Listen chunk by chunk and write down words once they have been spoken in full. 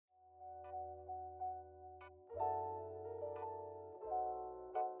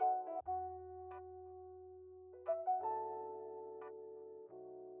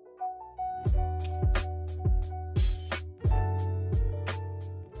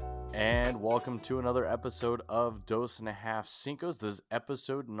And welcome to another episode of Dose and a Half Cinco's. This is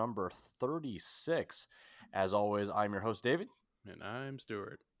episode number 36. As always, I'm your host, David. And I'm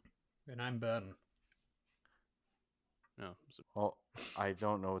Stuart. And I'm Ben. No, Well, I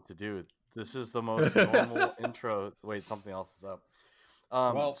don't know what to do. This is the most normal intro. Wait, something else is up.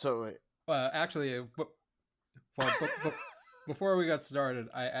 Actually, before we got started,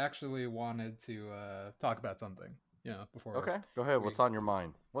 I actually wanted to talk about something. Before. Okay, go ahead. What's on your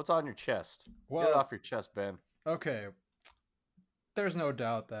mind? What's on your chest? Well, Get it off your chest, Ben. Okay. There's no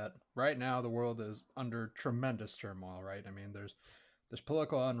doubt that right now the world is under tremendous turmoil, right? I mean, there's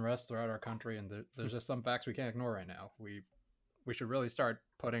political unrest throughout our country, and there's just some facts we can't ignore right now. We should really start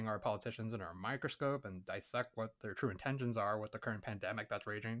putting our politicians in our microscope and dissect what their true intentions are with the current pandemic that's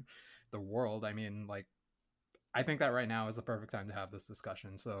raging the world. I mean, I think that right now is the perfect time to have this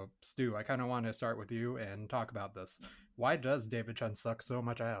discussion. So, Stu, I kind of want to start with you and talk about this. Why does David Chen suck so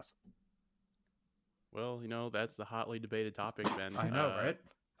much ass? Well, that's the hotly debated topic, Ben. I know, right?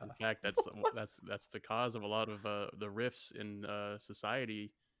 In fact, that's the cause of a lot of the rifts in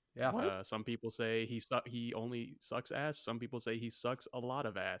society. Yeah. Some people say he only sucks ass. Some people say he sucks a lot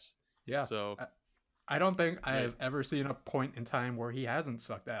of ass. Yeah. So I don't think I've ever seen a point in time where he hasn't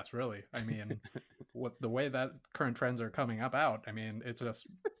sucked ass, really. I mean, with the way that current trends are coming out, I mean, it's just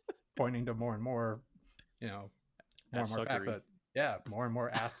pointing to more and more, more and more facts that, more and more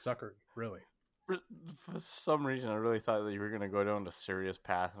ass suckery, really. For some reason, I really thought that you were going to go down a serious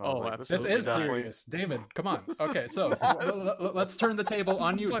path. And I was like, this is serious. David, come on. Okay, so let's turn the table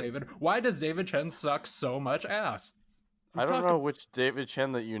on you, David. Why does David Chen suck so much ass? I don't know which David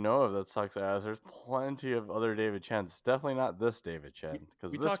Chen that you know of that sucks ass. There's plenty of other David Chens. Definitely not this David Chen,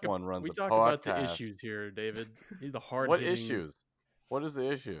 because this one runs the podcast. We talk about the issues here, David. He's the hard. What issues? What is the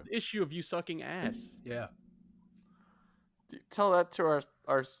issue? The issue of you sucking ass. Yeah. Tell that to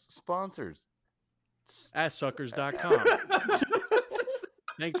our sponsors. Asssuckers.com.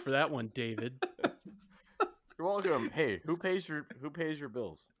 Thanks for that one, David. You're welcome. Hey, who pays your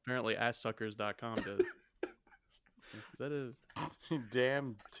bills? Apparently, asssuckers.com does. Is that a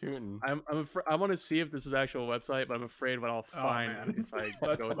damn tootin'? I want to see if this is actual website, but I'm afraid what I'll find if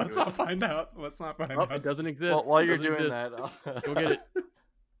I go. Let's not find out. Let's not find out. It doesn't exist. Well, while you're doing that, go get it.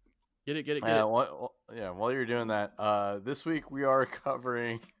 Get it. While you're doing that, this week we are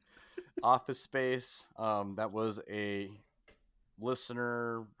covering Office Space. That was a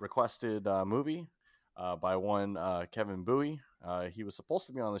listener requested movie by one Kevin Bowie. He was supposed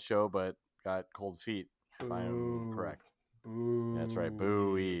to be on the show, but got cold feet. If I'm correct. Boo. That's right,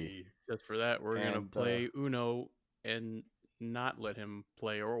 Bowie. Just for that, we're gonna play Uno and not let him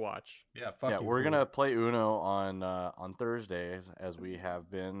play or watch. We're gonna play Uno on Thursdays, as we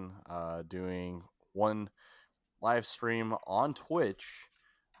have been doing one live stream on Twitch,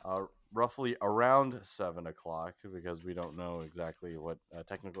 roughly around 7:00, because we don't know exactly what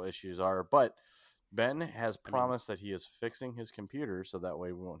technical issues are. But Ben has promised that he is fixing his computer, so that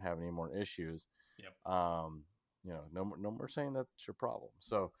way we won't have any more issues. Yep. No more saying that's your problem.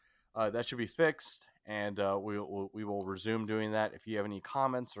 So that should be fixed, and we will resume doing that. If you have any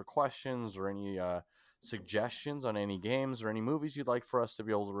comments or questions or any suggestions on any games or any movies you'd like for us to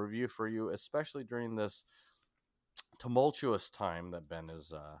be able to review for you, especially during this tumultuous time that Ben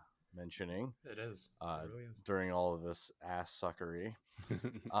is mentioning. It is. It really is. During all of this ass suckery.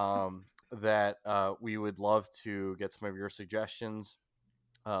 That we would love to get some of your suggestions,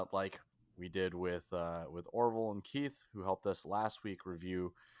 like we did with Orville and Keith, who helped us last week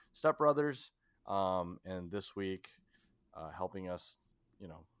review Step Brothers, and this week helping us,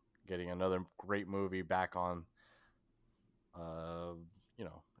 getting another great movie back on,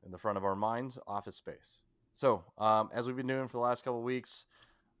 in the front of our minds, Office Space. So as we've been doing for the last couple of weeks,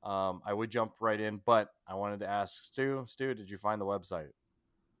 I would jump right in, but I wanted to ask Stu, did you find the website?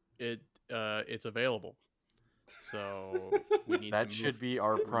 It's available. So we need that should be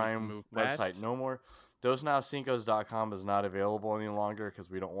our prime website. No more. DoseNowCincos.com is not available any longer because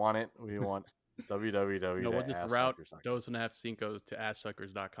we don't want it. We want www. We'll just route Dose.Cinco to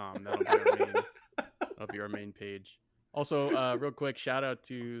asssuckers.com. That'll be our main page. Also, real quick, shout out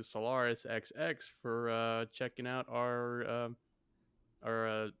to Solaris XX for checking out our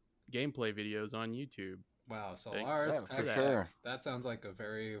gameplay videos on YouTube. Wow, Solaris for sure. That sounds like a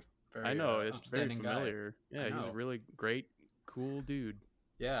very I know, it's very familiar. Guy. Yeah, he's a really great, cool dude.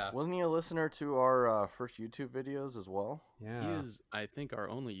 Yeah. Wasn't he a listener to our first YouTube videos as well? Yeah. He is, I think, our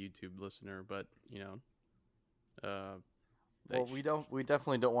only YouTube listener, but, well, we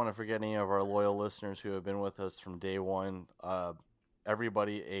definitely don't want to forget any of our loyal listeners who have been with us from day one.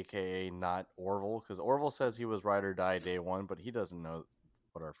 Everybody, aka not Orville, because Orville says he was ride or die day one, but he doesn't know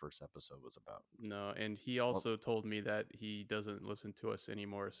what our first episode was about. No, and he also told me that he doesn't listen to us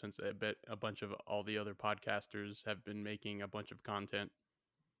anymore since I bet a bunch of all the other podcasters have been making a bunch of content.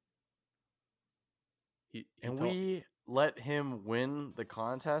 And we let him win the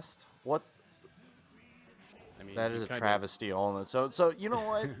contest? What? I mean, That is a travesty all in it. So you know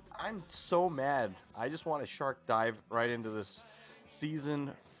what? I'm so mad. I just want to shark dive right into this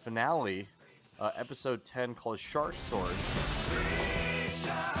season finale, episode 10 called Shark Source.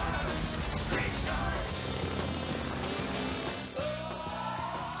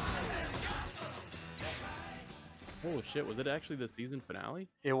 Holy shit, was it actually the season finale?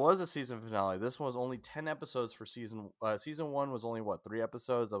 It was a season finale. This one was only 10 episodes for season 1 was only 3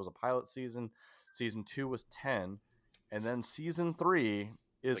 episodes. That was a pilot season. Season 2 was 10. And then season 3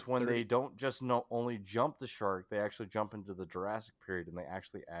 is like when 30. they don't just only jump the shark, they actually jump into the Jurassic period and they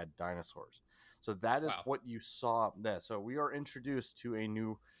actually add dinosaurs. So that is what you saw there. So we are introduced to a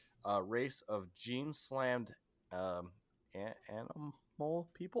new race of gene-slammed animal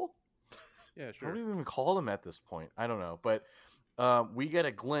people? Yeah, sure. What do you even call them at this point? I don't know. But we get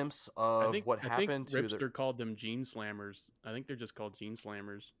a glimpse of what happened to Ripster called them gene slammers. I think they're just called gene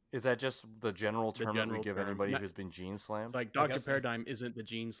slammers. Is that just the general term that we give anybody who's been gene slammed? It's like Dr. Paradigm isn't the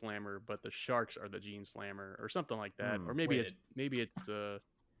gene slammer, but the sharks are the gene slammer, or something like that. Or maybe it's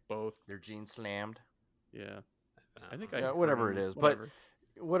both. They're gene slammed. Yeah, I think whatever it is, but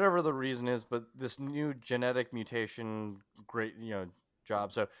whatever the reason is, but this new genetic mutation, great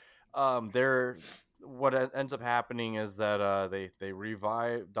job. So, what ends up happening is that they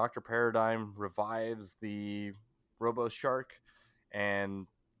revive Dr. Paradigm revives the Robo Shark and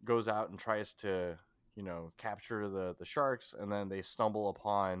goes out and tries to capture the sharks, and then they stumble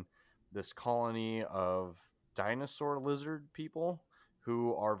upon this colony of dinosaur lizard people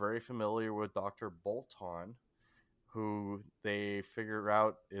who are very familiar with Dr. Bolton, who they figure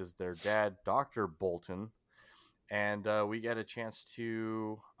out is their dad, Dr. Bolton. And we get a chance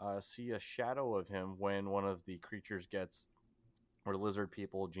to see a shadow of him when one of the creatures or lizard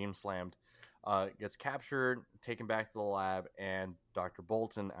people, gene slammed, gets captured, taken back to the lab, and Dr.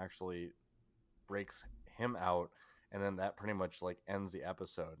 Bolton actually breaks him out, and then that pretty much ends the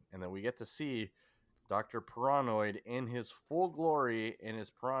episode. And then we get to see Dr. Piranoid in his full glory, in his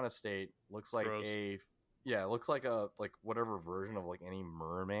piranha state. Looks like whatever version of any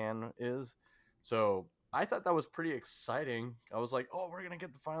merman is. So I thought that was pretty exciting. I was like, oh, we're gonna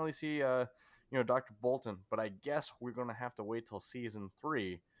get to finally see Dr. Bolton, but I guess we're gonna have to wait till season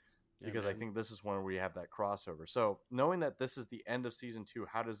 3 because I think this is when we have that crossover. So knowing that this is the end of season 2,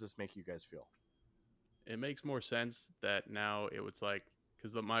 how does this make you guys feel? It makes more sense that now it was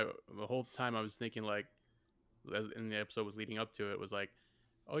because the whole time I was thinking as in the episode was leading up to it was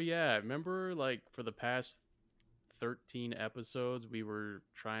oh yeah, remember for the past 13 episodes we were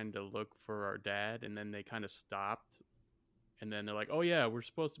trying to look for our dad, and then they kind of stopped, and then they're like, oh yeah, we're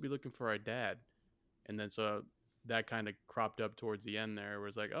supposed to be looking for our dad, and then so that kind of cropped up towards the end there, where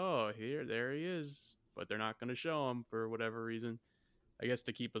it's oh, there he is, but they're not going to show him for whatever reason. I guess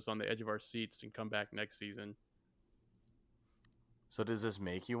to keep us on the edge of our seats and come back next season. So does this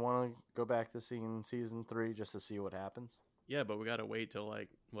make you want to go back to seeing season 3 just to see what happens? Yeah, but we got to wait till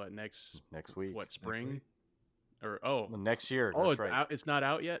next week? What, spring? Next week? Or next year. Oh, that's it's right. out. It's not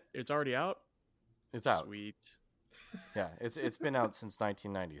out yet. It's already out. It's out. Sweet. Yeah, it's been out since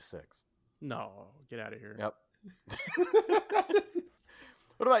 1996. No, get out of here. Yep.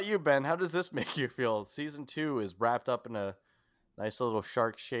 What about you, Ben? How does this make you feel? Season 2 is wrapped up in a nice little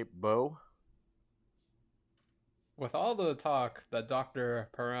shark-shaped bow. With all the talk that Dr.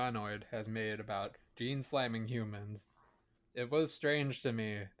 Paranoid has made about gene slamming humans, it was strange to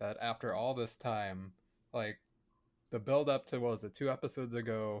me that after all this time, the build up to, what was it, 2 episodes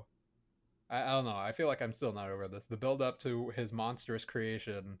ago? I don't know. I feel like I'm still not over this. The build up to his monstrous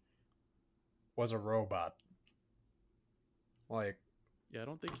creation was a robot. Yeah, I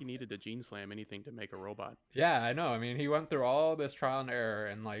don't think he needed to gene slam anything to make a robot. Yeah, I know. I mean, he went through all this trial and error,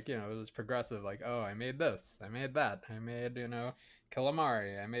 and it was progressive. Oh, I made this, I made that, I made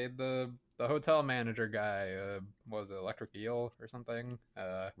calamari, I made the hotel manager guy. What was it, electric eel or something?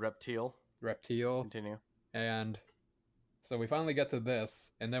 Reptile. Continue. And so we finally get to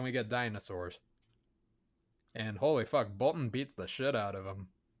this, and then we get dinosaurs. And holy fuck, Bolton beats the shit out of him.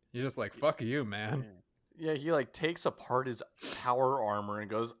 He's just fuck you, man. Yeah, he takes apart his power armor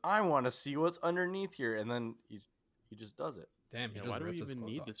and goes, I want to see what's underneath here. And then he just does it. Damn, why do we even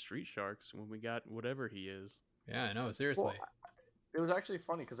need the street sharks when we got whatever he is? Yeah, I know, seriously. It was actually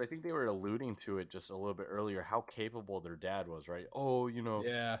funny because I think they were alluding to it just a little bit earlier, how capable their dad was, right? Oh,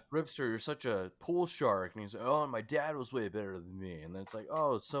 Yeah. Ripster, you're such a pool shark. And he's like, oh, my dad was way better than me. And then it's like,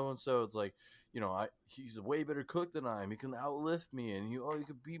 oh, so-and-so. It's like, he's a way better cook than I am. He can outlift me. And you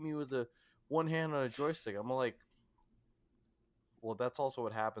could beat me with one hand on a joystick. I'm like, well, that's also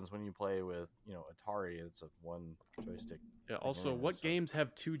what happens when you play with, Atari. It's a one joystick. Yeah. Also, anyway, what so- games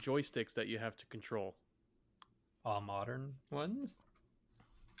have 2 joysticks that you have to control? All modern ones.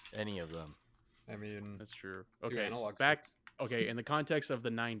 Any of them. I mean, That's true. 2 Okay, analog back. sticks. Okay, in the context of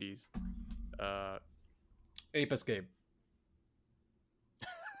the 90s, Ape Escape.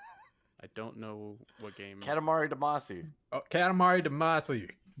 I don't know what game. Katamari Damacy. Oh, Katamari Damacy.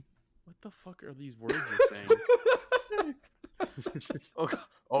 What the fuck are these words you're saying?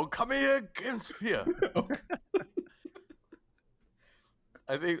 Come here, Gamesphere.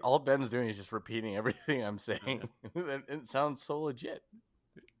 I think all Ben's doing is just repeating everything I'm saying. It sounds so legit.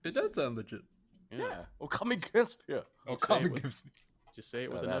 It does sound legit. Yeah. Come here, Gamesphere. Oh, Say comic it with- gives me. Just say it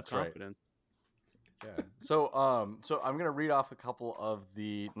with Yeah, enough that's right. confidence. Yeah. So I'm gonna read off a couple of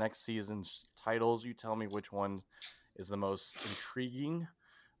the next season's titles. You tell me which one is the most intriguing.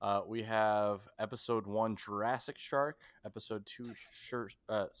 We have episode 1, Jurassic Shark. Episode 2,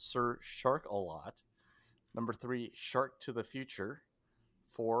 Sir Shark-a-Lot. Number 3, Shark to the Future.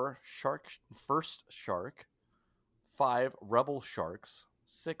 4, First Shark. 5, Rebel Sharks.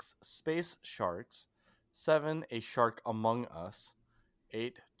 6, Space Sharks. 7, A Shark Among Us.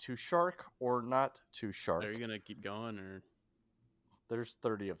 8, To Shark or Not to Shark. Are you gonna keep going, or There's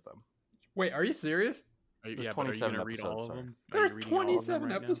 30 of them. Wait, are you serious? are you, There's but are you gonna 27 read all episodes, of sorry. them? Are There's you reading all of them 27 right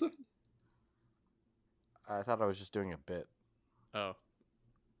now? episodes. I thought I was just doing a bit. Oh,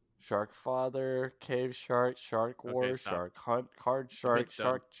 Shark Father, Cave Shark, Shark War, stop. Shark Hunt, Card Shark, bit's done.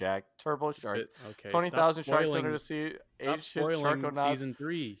 Shark Jack, Turbo Shark, okay. 20,000 stop Sharks spoiling- Under the Sea, Stop 8 shit spoiling Sharkonauts. season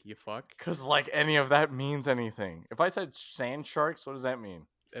 3, you fuck. Because, any of that means anything. If I said sand sharks, what does that mean?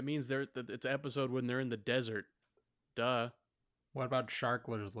 That means it's an episode when they're in the desert. Duh. What about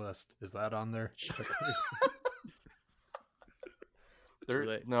Sharkler's List? Is that on there?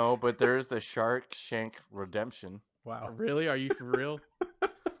 late. No, but there's the Shark Shank Redemption. Wow. Really? Are you for real?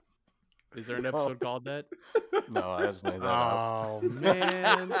 Is there an episode called that? No, I just made that up. Oh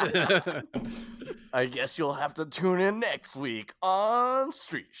man. I guess you'll have to tune in next week on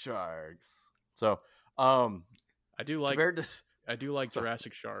Street Sharks. So, I do like compared to, Sorry. Sorry.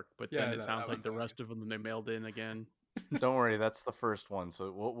 Jurassic Shark, but Yeah, then it that sounds like one's the okay. rest of them they mailed in again. don't worry, that's the first one.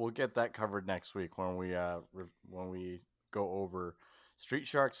 So we'll get that covered next week when we go over Street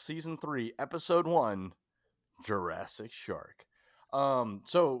Sharks season 3, episode 1, Jurassic Shark.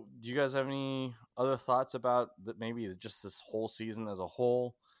 So do you guys have any other thoughts about maybe just this whole season as a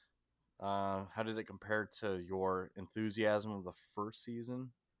whole? How did it compare to your enthusiasm of the first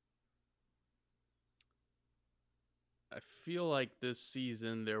season? I feel like this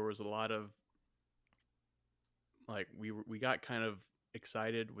season there was a lot of we got kind of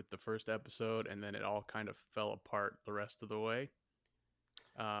excited with the first episode, and then it all kind of fell apart the rest of the way.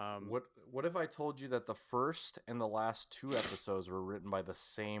 What if I told you that the first and the last 2 episodes were written by the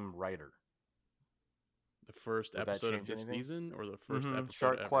same writer? The first Would that episode of change this anything? season, or the 1st Mhm. episode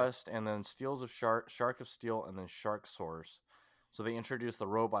Shark ever? Quest, and then Steels of Shark of Steel, and then Shark Source. So they introduced the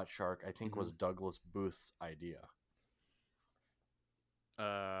robot shark. I think was Douglas Booth's idea.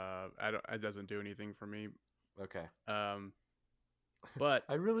 It doesn't do anything for me. Okay. But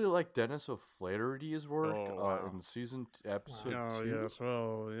I really like Dennis O'Flaherty's work Oh, wow. in episode oh 2. yes,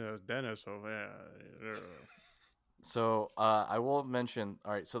 well, yeah, Dennis. Oh yeah. So I will mention.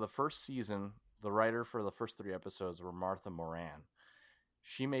 All right. So the first season, the writer for the first 3 episodes were Martha Moran.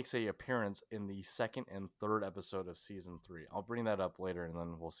 She makes a appearance in the 2nd and 3rd episode of season 3. I'll bring that up later, and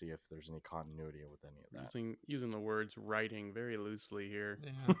then we'll see if there's any continuity with any of that. Using the words writing very loosely here.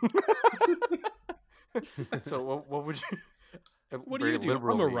 Yeah. So what would you? What do very you do? I'm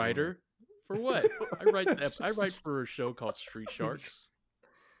a liberally, writer. For what? I write for a show called Street Sharks.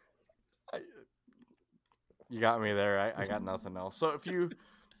 You got me there. I got nothing else. So if you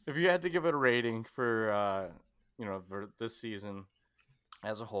had to give it a rating for for this season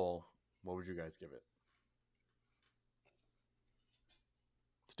as a whole, what would you guys give it?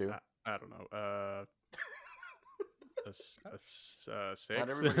 Stu? I don't know. A 6. Not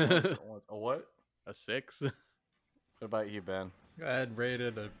everybody wants it once. A what? A 6. What about you, Ben? I had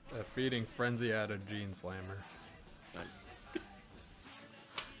rated a feeding frenzy out of Gene Slammer. Nice.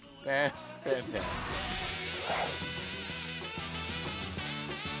 Fantastic.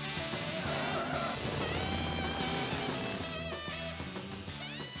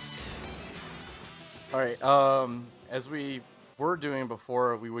 All right. As we we're doing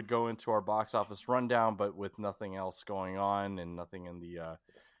before we would go into our box office rundown, but with nothing else going on and nothing in the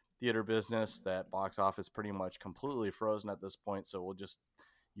theater business, that box office pretty much completely frozen at this point. So we'll just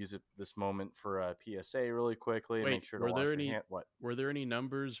use this moment for a PSA really quickly. Wait, Make sure to wash your hand. What? were there any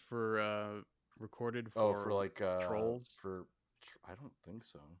numbers for recorded Oh, for for like Trolls? I don't think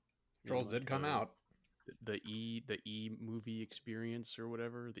so. Trolls did come out. The E movie experience or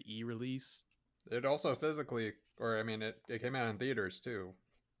whatever, the E release. It also physically, or I mean, it came out in theaters too.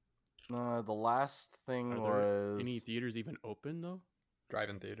 The last thing Are there was any theaters even open though?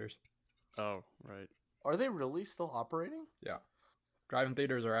 Drive-in theaters. Oh, right. Are they really still operating? Yeah. Drive-in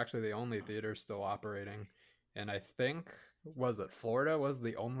theaters are actually the only theaters still operating. And I think, was it Florida was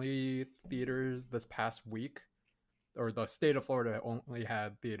the only theaters this past week? Or the state of Florida only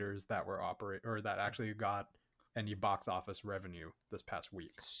had theaters that were that actually got any box office revenue this past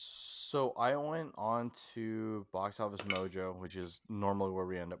week. So I went on to Box Office Mojo, which is normally where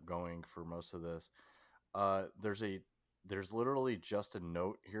we end up going for most of this. There's literally just a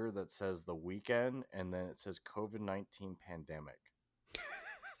note here that says the weekend, and then it says COVID-19 pandemic.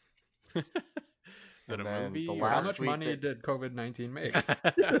 Is it And a then movie? the or- How last much week money that- did COVID-19 make?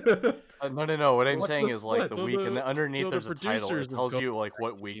 No. What I'm What's saying the is like split? the So week, the- and then underneath so the there's a title. producers It of tells you like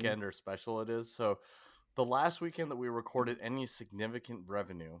what COVID-19 weekend or special it is. So the last weekend that we recorded any significant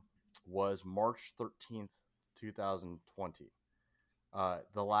revenue was March 13th, 2020.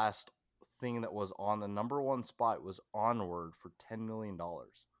 The last thing that was on the number one spot was Onward for $10 million,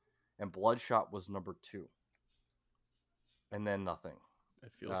 and Bloodshot was number 2, and then nothing.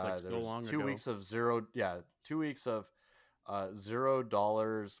 It feels like There so was long 2 ago. weeks of zero. Yeah, 2 weeks of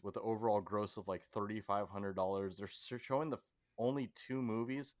 $0 with the overall gross of like $3,500. They're showing the only 2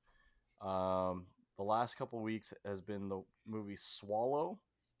 movies. The last couple weeks has been the movie Swallow,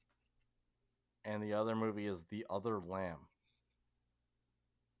 and the other movie is The Other Lamb.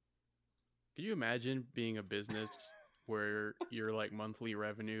 Can you imagine being a business where your like monthly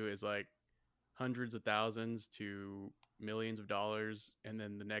revenue is like hundreds of thousands to millions of dollars, and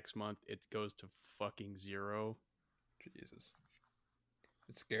then the next month it goes to fucking zero? Jesus.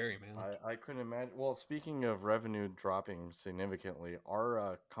 It's scary, man. I couldn't imagine. Well, speaking of revenue dropping significantly,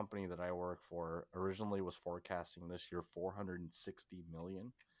 our company that I work for originally was forecasting this year 460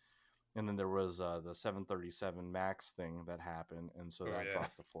 million, and then there was the 737 Max thing that happened, and so that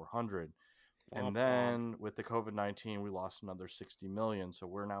dropped to 400. And Womp then with the COVID-19, we lost another 60 million, so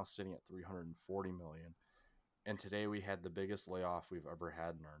we're now sitting at 340 million. And today we had the biggest layoff we've ever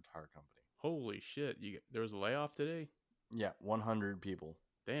had in our entire company. Holy shit! There was a layoff today. Yeah, 100 people.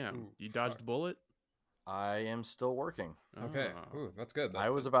 Damn, Ooh, you dodged fuck. the bullet. I am still working. Okay. Ah. Ooh, that's good. That's I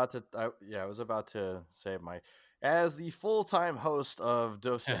was good. about to say as the full-time host of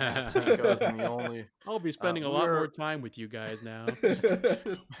Dos Cinco's and the only I'll be spending a lot more time with you guys now.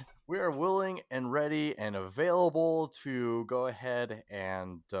 we are willing and ready and available to go ahead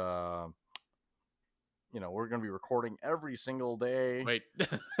and we're going to be recording every single day. Wait.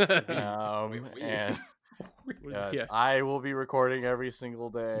 And Yeah. I will be recording every single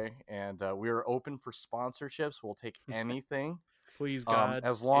day, and we are open for sponsorships. We'll take anything. Please, God.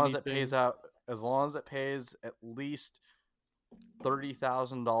 As long as it anything. pays out, as long as it pays at least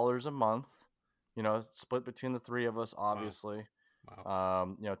 $30,000 a month, split between the 3 of us, obviously.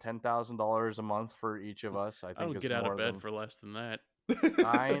 Wow. $10,000 a month for each of us. I I think don't is get out more of bed than... for less than that.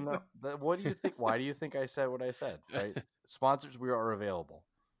 I know. But what do you think? Why do you think I said what I said? Right? Sponsors, we are available.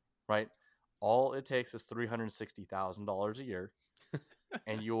 Right? All it takes is $360,000 a year,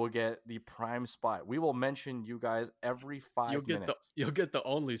 and you will get the prime spot. We will mention you guys every 5 minutes. You'll get the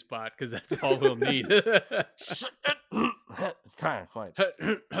only spot because that's all we'll need. Kind of quiet.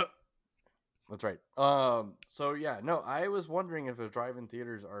 That's right. So yeah, no, I was wondering if the drive-in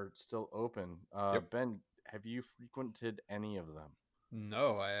theaters are still open. Yep. Ben, have you frequented any of them?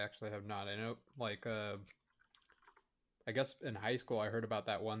 No, I actually have not. I know, like, I guess in high school I heard about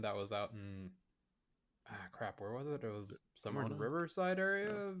that one that was out in, crap, where was it? It was somewhere in the Pomona? Riverside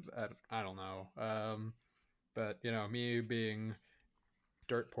area. I don't know. But me being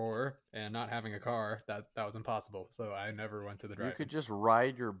dirt poor and not having a car, that was impossible. So I never went to the You drive-in. could just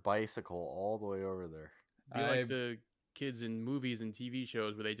ride your bicycle all the way over there. Be like the kids in movies and TV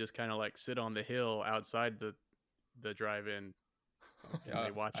shows where they just kind of like sit on the hill outside the drive-in and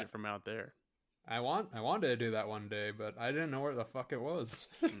they watch it from out there. I wanted to do that one day, but I didn't know where the fuck it was.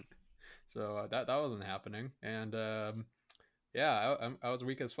 So that wasn't happening. And yeah, I was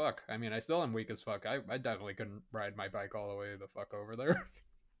weak as fuck. I mean, I still am weak as fuck. I definitely couldn't ride my bike all the way the fuck over there.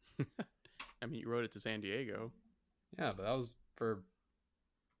 I mean, you rode it to San Diego. Yeah, but that was for...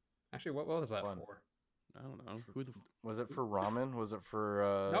 Actually, what was that Fun. for? I don't know. Who the? Was it for ramen? Was it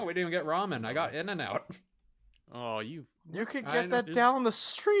for? No, we didn't even get ramen. I got In-N-Out. Oh, you. You could I get know. that down the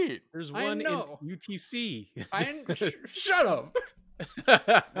street. There's I one in know. UTC. Shut up.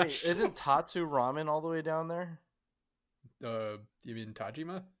 Wait, isn't Tatsu Ramen all the way down there? You mean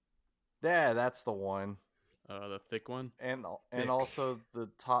Tajima? Yeah, that's the one. The thick one. And Thick. also the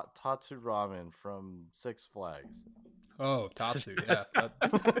Tatsu Ramen from Six Flags. Oh, Tatsu. Yeah.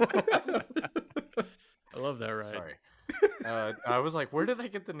 I love that ride. Sorry. I was like, where did I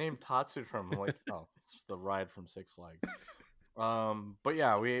get the name Tatsu from? I'm like, oh, it's the ride from Six Flags. But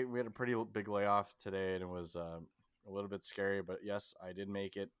yeah, we had a pretty big layoff today, and it was a little bit scary. But yes, I did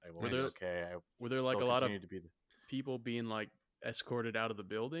make it. I will be okay. Were there like a lot of to be people being like escorted out of the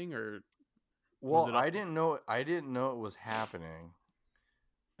building, or? Well, I didn't know it was happening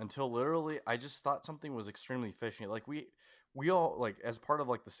until literally I just thought something was extremely fishy. Like we all, like, as part of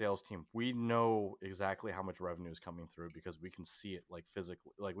like the sales team, we know exactly how much revenue is coming through because we can see it, like,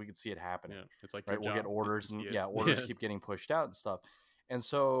 physically, like we can see it happening. Yeah, it's like right. We'll get orders and orders keep getting pushed out and stuff. And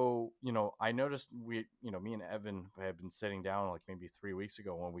so, I noticed me and Evan had been sitting down like maybe 3 weeks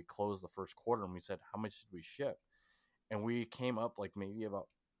ago when we closed the first quarter, and we said, how much did we ship? And we came up like maybe about,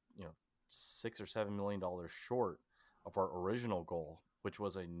 $6 or $7 million short of our original goal, which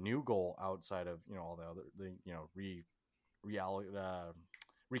was a new goal outside of, all the other,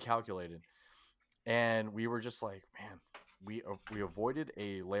 recalculated. And we were just like, man, we avoided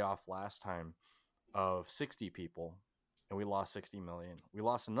a layoff last time of 60 people, and we lost 60 million. We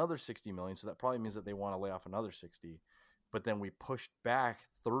lost another 60 million, so that probably means that they want to lay off another 60. But then we pushed back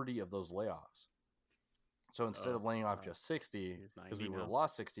 30 of those layoffs. So instead of laying off just 60, because we would have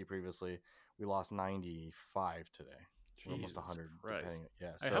lost 60 previously, we lost 95 today. Almost 100.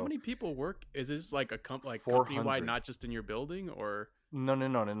 Yeah. So how many people work? Is this like a company wide, not just in your building, or?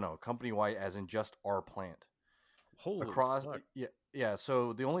 No. Company wide, as in just our plant. Holy across. fuck. Yeah.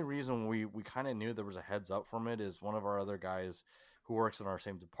 So the only reason we kind of knew there was a heads up from it is one of our other guys who works in our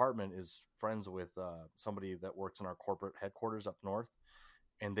same department is friends with somebody that works in our corporate headquarters up north,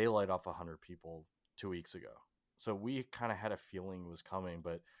 and they laid off 100 people 2 weeks ago. So we kind of had a feeling it was coming,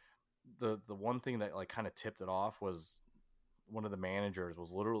 but the one thing that like kind of tipped it off was one of the managers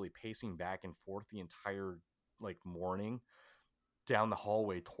was literally pacing back and forth the entire like morning down the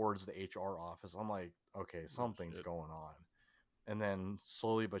hallway towards the HR office. I'm like, okay, something's going on. And then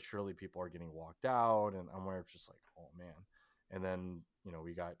slowly but surely people are getting walked out, and I'm just like, oh man. And then,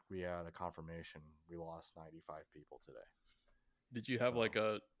 we had a confirmation. We lost 95 people today. Did you have like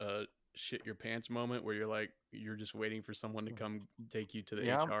a shit your pants moment where you're just waiting for someone to come take you to the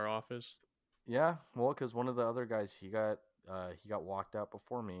HR office? Yeah, well, because one of the other guys, he got walked out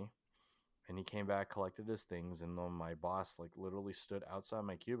before me, and he came back, collected his things, and then my boss like literally stood outside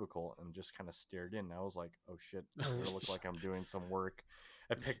my cubicle and just kind of stared in. And I was like, oh shit, I look like I'm doing some work.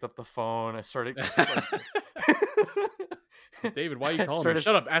 I picked up the phone. I started David, why are you calling me?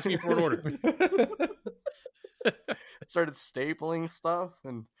 Shut up, ask me for an order. I started stapling stuff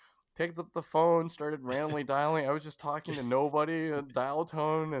and picked up the phone, started randomly dialing. I was just talking to nobody, a dial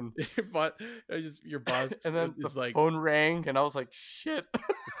tone, and your boss, and then is the like, phone rang, and I was like, shit.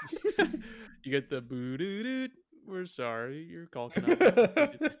 You get the boo. We're sorry, your call cannot.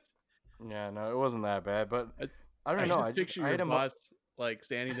 Yeah, no, it wasn't that bad, but I don't know. I picture your boss like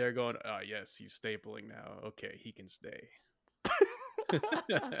standing there going, "Oh yes, he's stapling now. Okay, he can stay."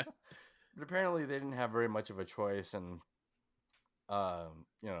 But apparently they didn't have very much of a choice, and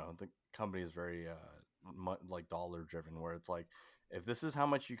the company is very like dollar driven, where it's like, if this is how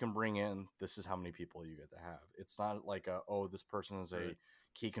much you can bring in, this is how many people you get to have. It's not like this person is a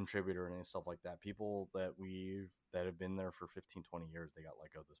key contributor and stuff like that. People that have been there for 15-20 years, they got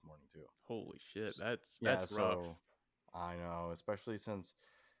let go this morning too. Holy shit, that's rough. So I know, especially since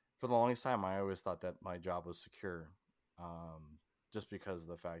for the longest time I always thought that my job was secure, just because of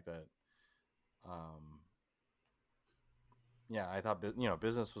the fact that I thought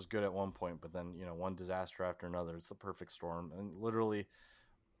business was good at one point, but then one disaster after another. It's the perfect storm, and literally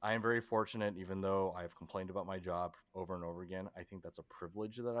I am very fortunate, even though I've complained about my job over and over again. I think that's a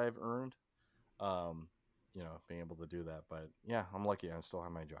privilege that I've earned, being able to do that. But yeah, I'm lucky I still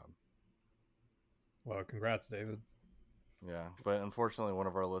have my job. Well, congrats, David. Yeah, but unfortunately, one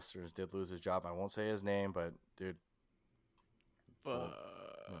of our listeners did lose his job. I won't say his name, but dude, I'm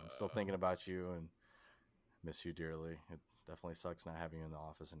still thinking about you and miss you dearly. It definitely sucks not having you in the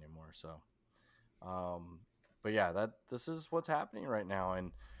office anymore. So, but yeah, this is what's happening right now,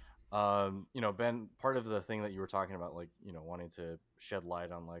 and Ben, part of the thing that you were talking about, like, wanting to shed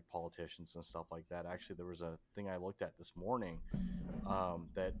light on like politicians and stuff like that. Actually, there was a thing I looked at this morning,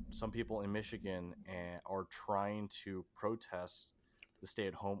 that some people in Michigan are trying to protest the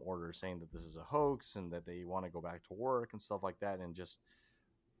stay-at-home order, saying that this is a hoax and that they want to go back to work and stuff like that. And just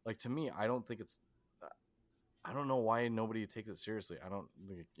like, to me, I don't think it's. I don't know why nobody takes it seriously. I don't,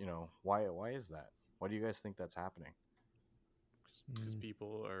 why. Why is that? Why do you guys think that's happening? Because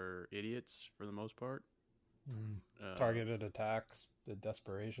people are idiots for the most part. Targeted attacks, the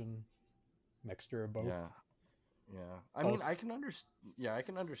desperation, mixture of both. Yeah. I mean, I can understand. Yeah, I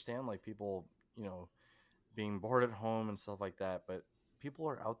can understand like people, being bored at home and stuff like that. But people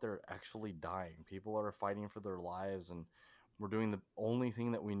are out there actually dying. People are fighting for their lives, and we're doing the only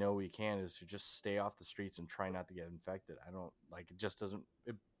thing that we know we can is to just stay off the streets and try not to get infected. I don't like. It just doesn't.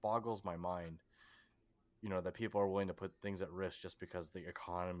 It boggles my mind, that people are willing to put things at risk just because the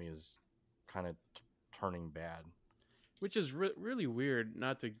economy is kind of turning bad. Which is really weird.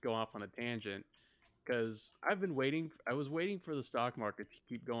 Not to go off on a tangent, because I was waiting for the stock market to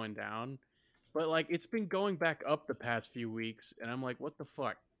keep going down, but like it's been going back up the past few weeks, and I'm like, what the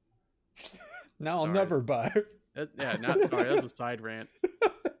fuck? Now I'll Sorry. never buy. Sorry, that's a side rant.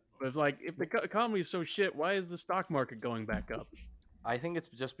 But if the economy is so shit, why is the stock market going back up? I think it's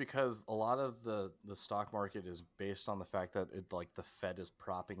just because a lot of the stock market is based on the fact that the Fed is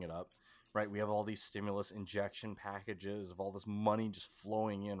propping it up, right? We have all these stimulus injection packages of all this money just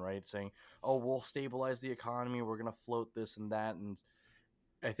flowing in, right? Saying, oh, we'll stabilize the economy. We're going to float this and that. And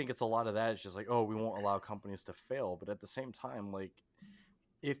I think it's a lot of that. It's just like, oh, we won't allow companies to fail. But at the same time, like,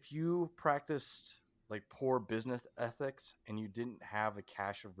 if you practiced like poor business ethics and you didn't have a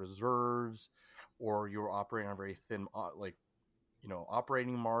cache of reserves, or you were operating on very thin,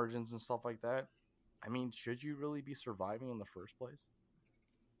 operating margins and stuff like that, I mean, should you really be surviving in the first place?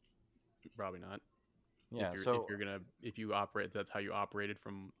 Probably not. Yeah. If you operate, that's how you operated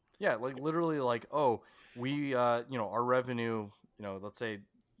from. Yeah, like literally, like, oh, we, our revenue, let's say,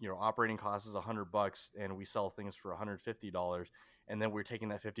 operating cost is $100, and we sell things for $150, and then we're taking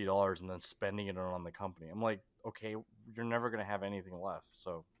that $50 and then spending it on the company. I'm like, okay, you're never gonna have anything left,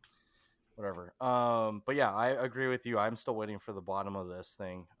 so whatever. But yeah, I agree with you. I'm still waiting for the bottom of this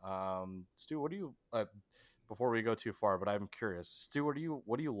thing. Stu, what do you? Before we go too far, but I'm curious, Stu, what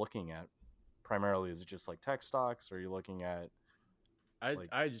are you looking at primarily? Is it just like tech stocks, or are you looking at?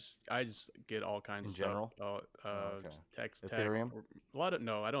 I just get all kinds of general? stuff. Okay. Tech, Ethereum? a lot of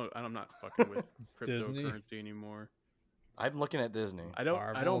no. I'm not fucking with Disney? cryptocurrency anymore. I'm looking at Disney. I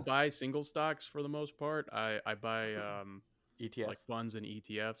don't buy single stocks for the most part. I buy ETF, like funds and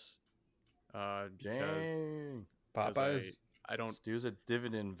ETFs. Dang. Popeyes. I don't. Stu's a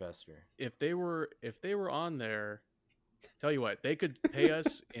dividend investor. If they were on there, tell you what, they could pay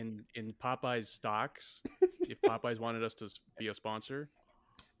us in Popeyes stocks if Popeyes wanted us to be a sponsor,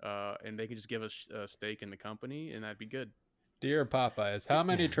 and they could just give us a stake in the company, and that'd be good. Dear Popeyes, how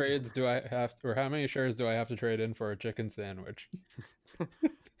many trades do I have, or how many shares do I have to trade in for a chicken sandwich?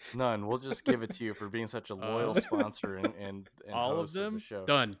 None. We'll just give it to you for being such a loyal sponsor and all host of them. the show.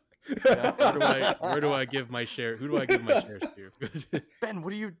 Done. Yeah. Where do I give my share? Who do I give my shares to? Ben,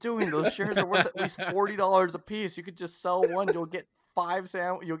 what are you doing? Those shares are worth at least $40 a piece. You could just sell one. You'll get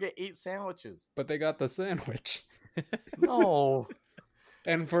You'll get 8 sandwiches. But they got the sandwich. No.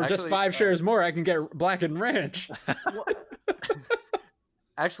 And for just 5 shares more, I can get Blackened Ranch.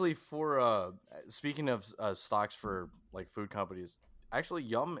 Actually, for speaking of stocks for like food companies, actually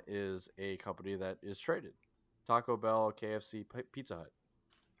Yum is a company that is traded. Taco Bell, KFC, Pizza Hut.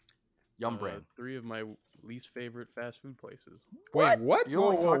 Yum brand. 3 of my least favorite fast food places. Wait, what? You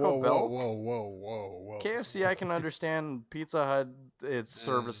don't like Taco Bell? Whoa. KFC, I can understand. Pizza Hut, it's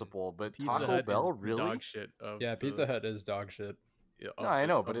serviceable, but Pizza Taco Hut Bell, is really? dog shit. Yeah, Pizza Hut is dog shit. No, I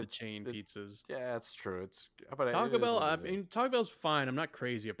know, but the it's chain pizzas. Yeah, it's true. But Taco Bell. I mean, Taco Bell's fine. I'm not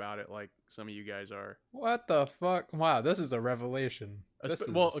crazy about it like some of you guys are. What the fuck? Wow, this is a revelation.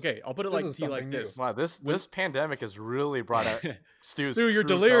 Okay, I'll put it to you like this. Wow, this pandemic has really brought out Stu's. Stu, you're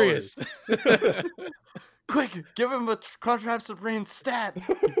delirious. Quick, give him a Crunchwrap Supreme stat.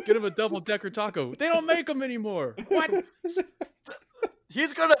 Get him a double-decker taco. They don't make them anymore. What?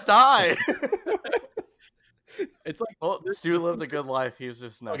 He's gonna die. It's like, well, Stu lived a good life. He was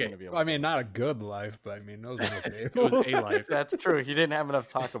just not going to be able to. I mean, not a good life, but I mean, it was an okay. It was a life. That's true. He didn't have enough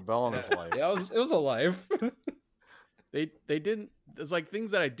Taco Bell in his life. Yeah, it was a life. They didn't. It's like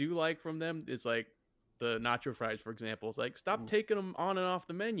things that I do like from them. It's like the nacho fries, for example. It's like stop taking them on and off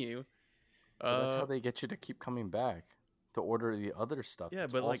the menu. That's how they get you to keep coming back to order the other stuff. Yeah,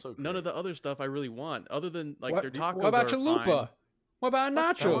 but like none of the other stuff I really want, other than like their tacos. What about are Chalupa? Fine. What about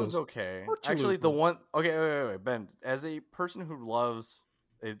That one's nachos? okay. Or Actually, the chalupas. one. Okay, wait, Ben. As a person who loves,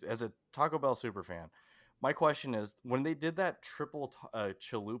 as a Taco Bell super fan, my question is: when they did that triple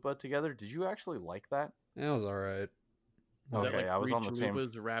chalupa together, did you actually like that? It was all right. Was that Okay, like I was 3 on the same.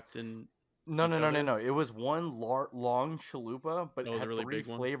 chalupas wrapped in No, each no, no, no, other? no. It was one long chalupa, but That it was a had really three big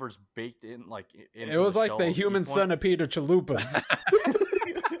one? flavors baked in, like It into the was like shell the of each human one. centipede of chalupas.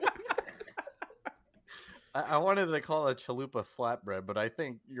 I wanted to call it chalupa flatbread, but I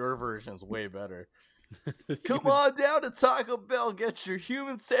think your version's way better. Come on down to Taco Bell, get your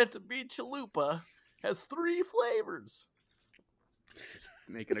human centipede chalupa. Has 3 flavors. Just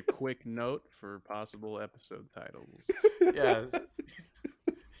making a quick note for possible episode titles. Yeah.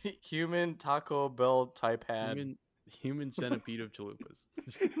 Human Taco Bell type had. Human centipede of chalupas.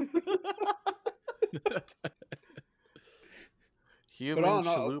 Human all in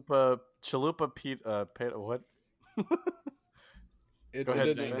all- chalupa what? It Go ahead,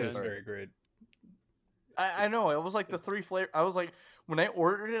 didn't Ben, taste sorry. very great. I know, it was like the 3 flavor. I was like, when I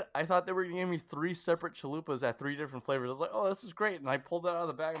ordered it, I thought they were going to give me 3 separate chalupas at 3 different flavors. I was like, oh, this is great. And I pulled it out of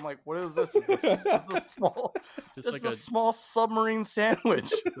the bag. I'm like, what is this? Is this a small, Just this like is a small submarine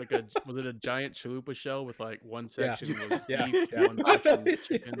sandwich? was it a giant chalupa shell with like one Yeah. section was Yeah. beef, Yeah. one section was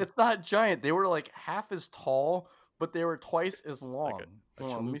chicken? It's not giant. They were like half as tall, but they were twice as long. a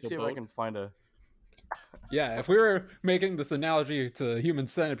Hold on, let me chalupa see if I boat. can find a. Yeah, if we were making this analogy to human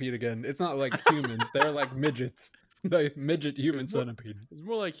centipede again, it's not like humans; they're like midgets, like midget human It's more- centipede. It's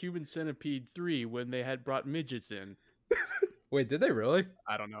more like Human Centipede 3 when they had brought midgets in. Wait, did they really?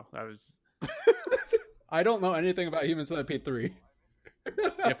 I don't know. I don't know anything about Human Centipede 3.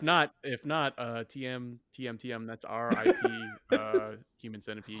 If not, TM, that's our IP. Human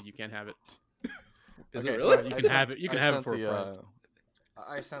Centipede, you can't have it. Is Okay, it so really? You I can have it. You can I have it sent for a the, price.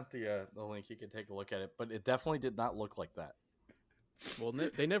 I sent the link. You can take a look at it, but it definitely did not look like that. Well,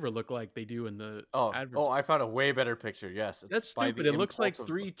 they never look like they do in the Oh, advertising. I found a way better picture. Yes, it's That's by stupid. the It looks like impulse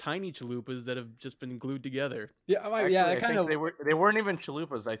of- 3 tiny chalupas that have just been glued together. Yeah, Actually, yeah, I it kind think of. they weren't even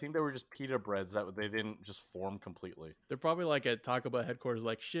chalupas. I think they were just pita breads that they didn't just form completely. They're probably like at Taco Bell headquarters,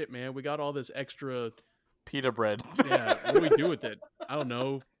 like, shit, man, we got all this extra. Pita bread. Yeah, what do we do with it? I don't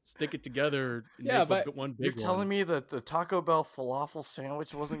know. Stick it together and Yeah, make but one big You're telling one. me that the Taco Bell falafel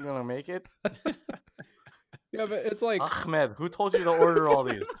sandwich wasn't gonna make it? Yeah, but it's like. Ahmed, who told you to order all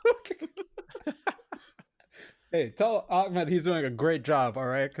these? Hey, tell Ahmed he's doing a great job, all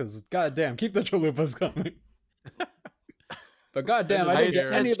right? Because goddamn, keep the chalupas coming. But goddamn, I didn't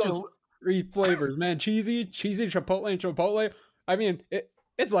get any of those 3 flavors, man. Cheesy, chipotle, and chipotle. I mean,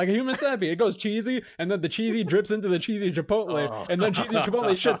 it's like a human centipede. It goes cheesy, and then the cheesy drips into the cheesy chipotle, Oh. and then cheesy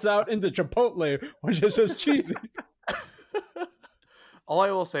chipotle shits out into chipotle, which is just cheesy. All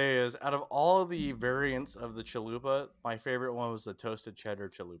I will say is, out of all the variants of the chalupa, my favorite one was the toasted cheddar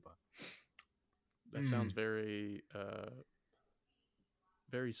chalupa. That sounds very,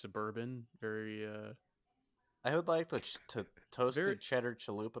 very suburban. Very, I would like the toasted Very- cheddar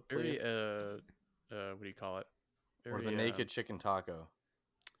chalupa, very, please, what do you call it? or Very, the naked chicken taco.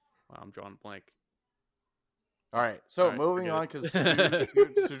 Wow, I'm drawing a blank. All right, so All right, moving on forget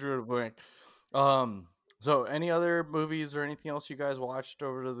because drew a blank. So any other movies or anything else you guys watched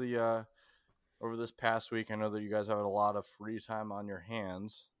over this past week? I know that you guys have a lot of free time on your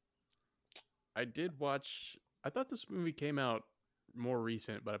hands. I did watch. I thought this movie came out more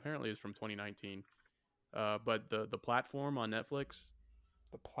recent, but apparently it's from 2019. But the platform on Netflix.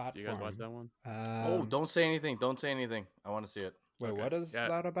 The Do platform. you guys watch that one? Don't say anything. Don't say anything. I want to see it. Wait, Okay. what is Yeah.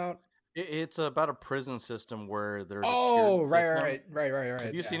 that about? It's about a prison system where there's Oh, a tiered system. right.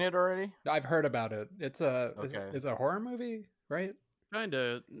 Have you yeah. seen it already? I've heard about it. It's a Okay. it's a horror movie, right? Kind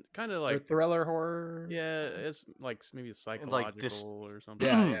of Or like, thriller horror. yeah, it's like maybe Like psychological or something.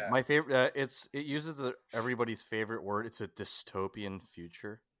 Yeah, yeah. My favorite. It uses everybody's favorite word. It's a dystopian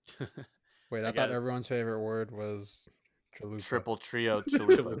future. Wait, I I got thought it. everyone's favorite word was chalupa. Triple trio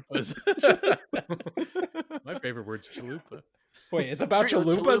chalupa. Chalupas. My favorite word's chalupa. Wait, it's about Trio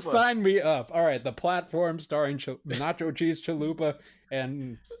chalupa? chalupa. Sign me up. All right, the platform starring nacho cheese chalupa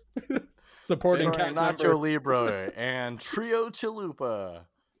and supporting Starring cast Nacho member. Libre and Trio Chalupa.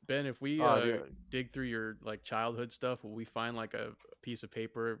 Ben, if we Dude. dig through your like childhood stuff, will we find like a piece of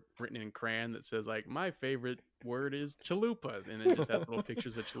paper written in crayon that says like my favorite word is chalupas, and it just has little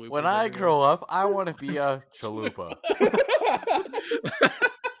pictures of chalupas. When I grow up, I want to be a chalupa.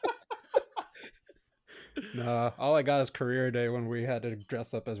 Nah, all I got is career day when we had to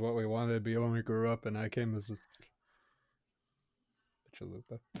dress up as what we wanted to be when we grew up, and I came as a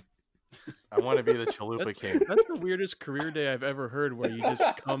chalupa. I want to be the chalupa king. That's the weirdest career day I've ever heard, where you just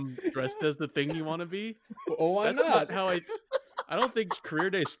come dressed as the thing you want to be. Well, why That's not? how I don't think career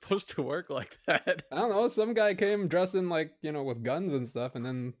day is supposed to work like that. I don't know. Some guy came dressed in like, with guns and stuff, and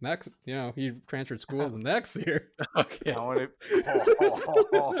then next, he transferred schools next year. Okay. I want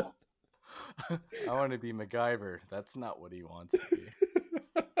to. I want to be MacGyver. That's not what he wants to be.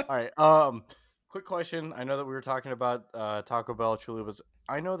 All right. Quick question. I know that we were talking about Taco Bell, Chalupas.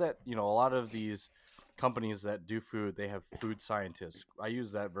 I know that a lot of these companies that do food, they have food scientists. I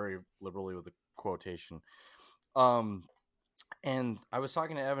use that very liberally with a quotation. And I was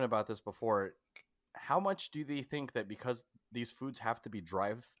talking to Evan about this before. How much do they think that because these foods have to be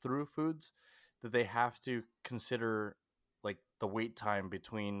drive-through foods, that they have to consider like the wait time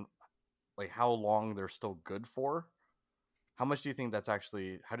between like how long they're still good for? How much do you think that's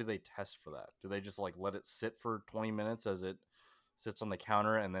actually, how do they test for that? Do they just like let it sit for 20 minutes as it sits on the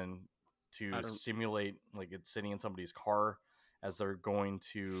counter and then to simulate like it's sitting in somebody's car as they're going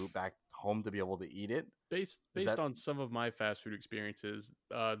to back home to be able to eat it? Based that- on some of my fast food experiences,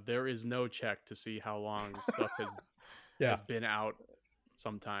 there is no check to see how long stuff has been out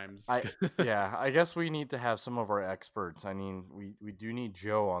sometimes. I guess we need to have some of our experts. I mean, we do need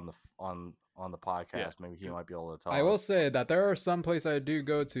Joe on the podcast. Yeah. Maybe he might be able to tell us. I will say that there are some places I do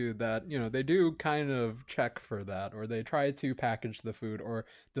go to that, they do kind of check for that, or they try to package the food or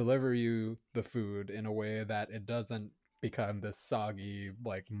deliver you the food in a way that it doesn't become this soggy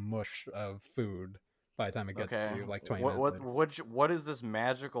like mush of food by the time it gets to you like 20 minutes later. What is this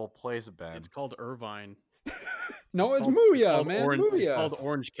magical place, Ben? It's called Irvine. No, it's Muya, man. It's Muya. called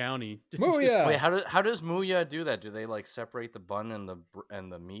Orange County. Muya. Wait, how does Muya do that? Do they like separate the bun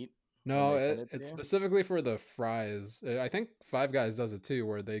and the meat? No, it's specifically for the fries. I think Five Guys does it too,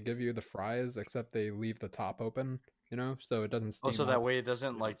 where they give you the fries, except they leave the top open, so it doesn't steam. Oh, so that way it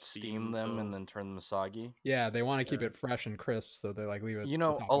doesn't like steam them and then turn them soggy? Yeah, they want to keep it fresh and crisp, so they like leave it.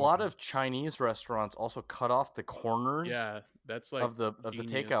 A lot of Chinese restaurants also cut off the corners. Yeah, that's like of the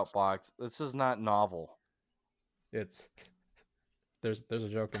takeout box. This is not novel. There's a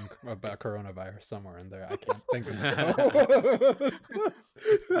joke about coronavirus somewhere in there. I can't think of it.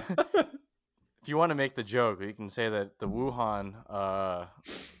 If you want to make the joke, you can say that the Wuhan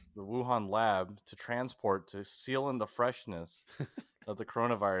lab to transport to seal in the freshness of the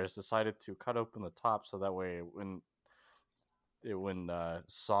coronavirus decided to cut open the top so that way it wouldn't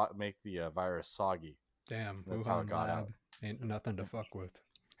make the virus soggy. Damn, that's Wuhan how it got lab out. Ain't nothing to fuck with.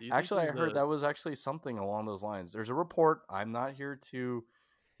 Actually, I heard that was actually something along those lines. There's a report. I'm not here to,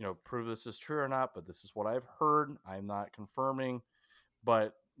 prove this is true or not, but this is what I've heard. I'm not confirming,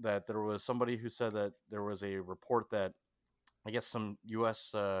 but that there was somebody who said that there was a report that I guess some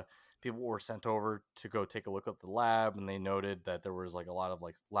U.S. People were sent over to go take a look at the lab, and they noted that there was like a lot of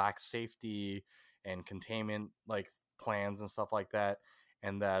like lax safety and containment like plans and stuff like that,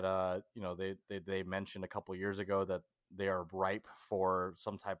 and that they mentioned a couple of years ago that they are ripe for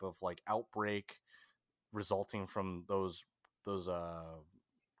some type of like outbreak resulting from those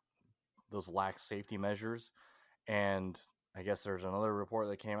lax safety measures. And I guess there's another report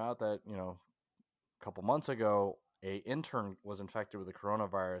that came out that a couple months ago a intern was infected with the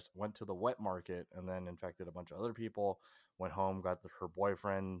coronavirus, went to the wet market, and then infected a bunch of other people, went home, got her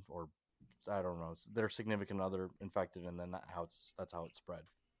boyfriend or I don't know, their significant other infected, and then that's how it spread.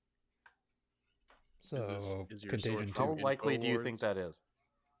 So is your contagion source how too. likely do you think that is?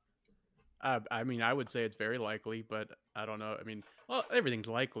 I mean, I would say it's very likely, but I don't know. I mean, well, everything's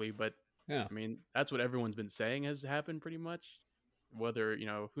likely, but Yeah. I mean, that's what everyone's been saying has happened pretty much. Whether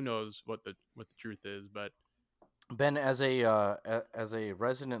who knows what the truth is, but Ben, as a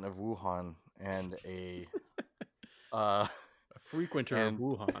resident of Wuhan and a frequenter of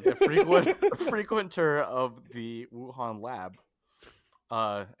Wuhan, a frequenter of the Wuhan lab,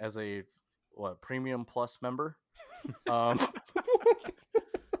 as a premium plus member,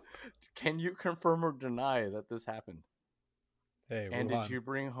 can you confirm or deny that this happened? Hey, and Wuhan. did you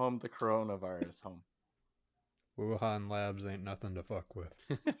bring home the coronavirus home? Wuhan labs ain't nothing to fuck with.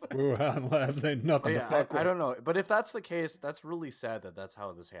 Wuhan labs ain't nothing to fuck with. I don't know, but if that's the case, that's really sad that that's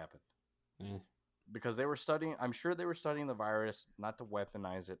how this happened. Mm. Because they were studying, I'm sure they were studying the virus, not to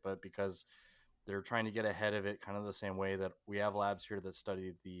weaponize it, but because they're trying to get ahead of it, kind of the same way that we have labs here that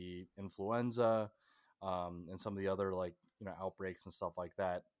study the influenza, and some of the other outbreaks and stuff like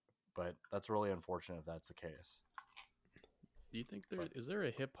that. But that's really unfortunate if that's the case. Do you think is there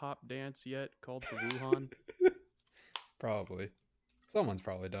a hip hop dance yet called the Wuhan? Probably. Someone's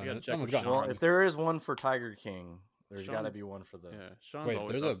probably done it. check Someone's with got Well, Sean. if there is one for Tiger King, there's Sean- got to be one for this. Yeah, Sean's Wait,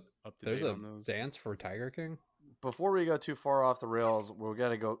 always there's up to date on those. dance for Tiger King? Before we go too far off the rails, we've got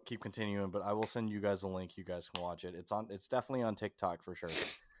to keep continuing, but I will send you guys a link. You guys can watch it. It's definitely on TikTok for sure.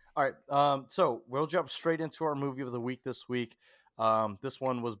 All right. So we'll jump straight into our movie of the week this week. This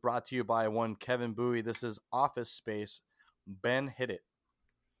one was brought to you by one Kevin Bowie. This is Office Space. Ben, hit it.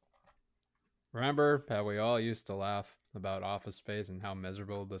 Remember how we all used to laugh about Office Space and how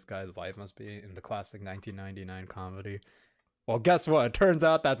miserable this guy's life must be in the classic 1999 comedy? Well, guess what? It turns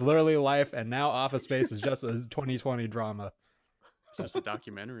out that's literally life, and now Office Space is just a 2020 drama. It's just a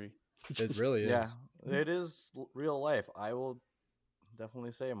documentary. It really is. Yeah, it is real life. I will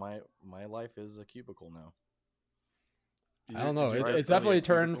definitely say my life is a cubicle now. I don't know. It's definitely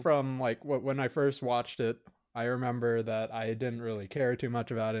turned from like when I first watched it. I remember that I didn't really care too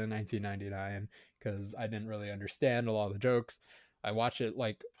much about it in 1999 because I didn't really understand a lot of the jokes. I watched it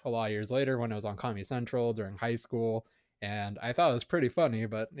like a lot of years later when it was on Comedy Central during high school, and I thought it was pretty funny,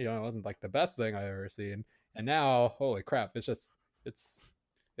 but it wasn't like the best thing I've ever seen. And now, holy crap,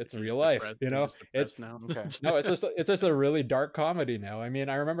 it's real life, it's now. Okay. no, it's just a really dark comedy now. I mean,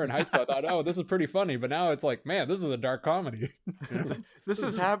 I remember in high school I thought, oh, this is pretty funny, but now it's like, man, this is a dark comedy. This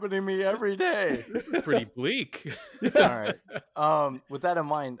is happening to me every day. This is pretty bleak. All right. With that in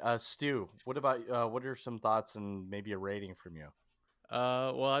mind, Stu, what about what are some thoughts and maybe a rating from you?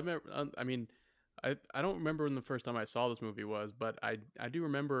 Well, I mean, I don't remember when the first time I saw this movie was, but I do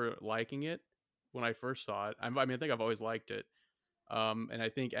remember liking it when I first saw it. I mean, I think I've always liked it. And I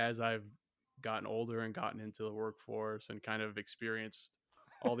think as I've gotten older and gotten into the workforce and kind of experienced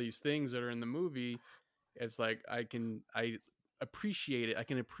all these things that are in the movie, it's like I appreciate it. I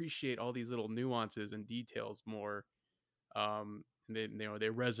can appreciate all these little nuances and details more. And they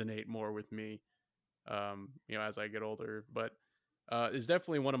resonate more with me. As I get older. But it's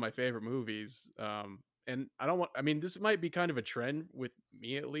definitely one of my favorite movies. And this might be kind of a trend with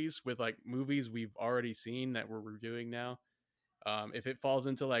me, at least, with like movies we've already seen that we're reviewing now. If it falls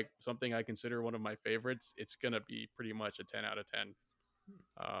into like something I consider one of my favorites, it's gonna be pretty much a 10 out of 10.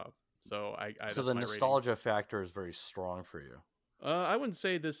 So the nostalgia factor is very strong for you. I wouldn't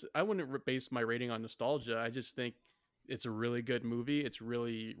say this. I wouldn't base my rating on nostalgia. I just think it's a really good movie. It's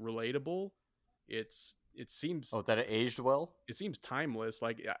really relatable. It seems that it aged well. It seems timeless.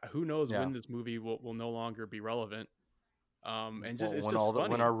 Like who knows when this movie will no longer be relevant. And just it's when just funny.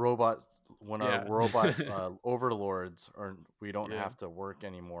 When our robot overlords we don't have to work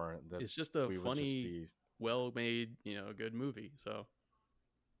anymore. It's just a funny, well-made, good movie. So,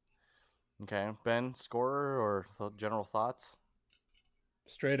 okay, Ben, scorer or general thoughts?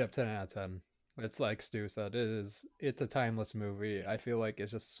 Straight up 10 out of 10. It's like Stu said, it's a timeless movie. I feel like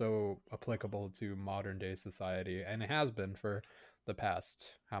it's just so applicable to modern day society, and it has been for the past,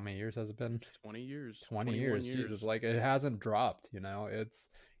 how many years has it been? 20 years. 20 years. Jesus, like it hasn't dropped, it's,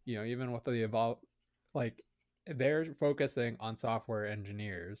 even with the like they're focusing on software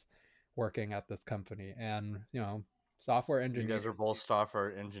engineers working at this company, and software engineers. You guys are both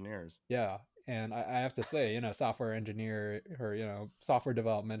software engineers. Yeah. And I have to say, software engineer or, software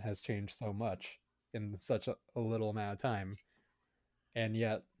development has changed so much in such a little amount of time. And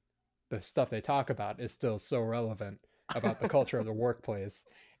yet the stuff they talk about is still so relevant about the culture of the workplace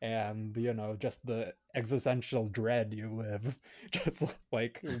and, just the existential dread you live, just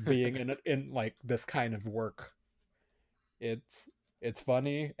like being in like this kind of work. It's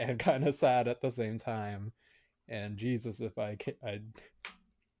funny and kind of sad at the same time. And Jesus, if I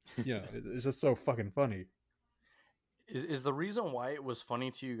it's just so fucking funny. Is the reason why it was funny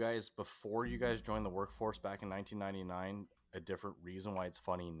to you guys before you guys joined the workforce back in 1999 a different reason why it's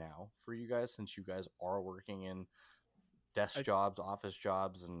funny now for you guys, since you guys are working in desk jobs, office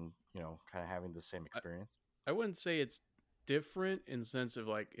jobs, and kind of having the same experience? I wouldn't say it's different in the sense of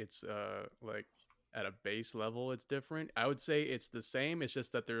like it's like at a base level it's different. I would say it's the same. It's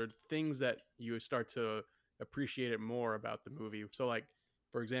just that there are things that you start to appreciate it more about the movie. So like,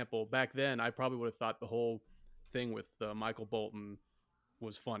 for example, back then I probably would have thought the whole thing with Michael Bolton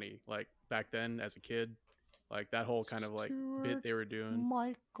was funny. Like back then as a kid, like that whole kind of like bit they were doing.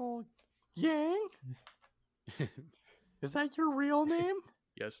 Michael Yang? Is that your real name?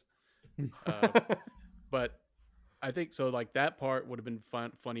 Yes. But I think so. Like that part would have been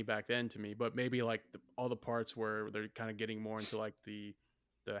funny back then to me, but maybe like all the parts where they're kind of getting more into like the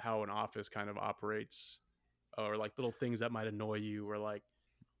how an office kind of operates, or like little things that might annoy you, or like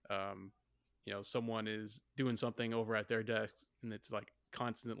someone is doing something over at their desk and it's like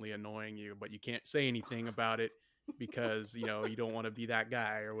constantly annoying you, but you can't say anything about it because you don't want to be that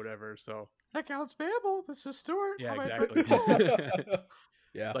guy or whatever. So accounts payable, this is Stuart. Yeah, exactly.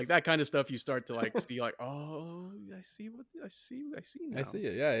 Yeah, it's like that kind of stuff you start to like see, like, oh, I see now. I see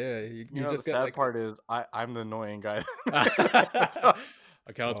it. Yeah. You just the sad part is I'm the annoying guy.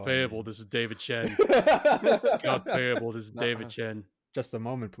 Accounts payable, this is David Chen. Accounts payable, this is David Chen. Just a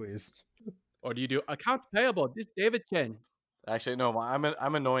moment, please. Or do you do accounts payable, this is David Chen? Actually, no,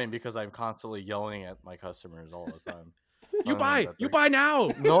 I'm annoying because I'm constantly yelling at my customers all the time. You Telling them buy, that you they're- buy now.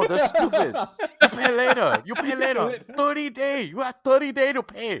 No, they're stupid. You pay later. You pay later. 30 day. You have 30 day to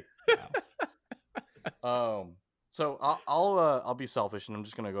pay. So I'll be selfish and I'm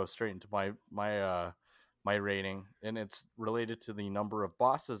just gonna go straight into my rating, and it's related to the number of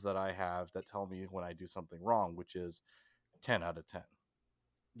bosses that I have that tell me when I do something wrong, which is 10 out of 10.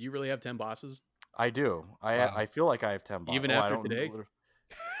 Do you really have 10 bosses? I do. Wow. I feel like I have 10 bosses. Even after today?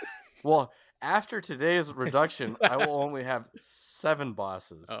 Well, after today's reduction, I will only have 7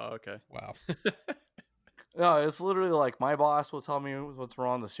 bosses. Oh, okay. Wow. No, it's literally like my boss will tell me what's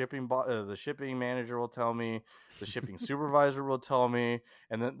wrong. The shipping manager will tell me. The shipping supervisor will tell me.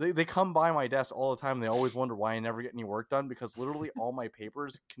 And then they come by my desk all the time. They always wonder why I never get any work done, because literally all my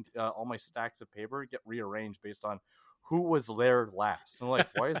papers, all my stacks of paper get rearranged based on who was there last. And I'm like,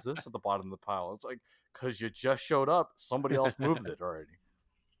 why is this at the bottom of the pile? It's like, because you just showed up. Somebody else moved it already.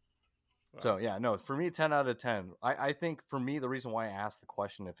 Wow. So, yeah, no, for me, 10 out of 10. I think for me, the reason why I asked the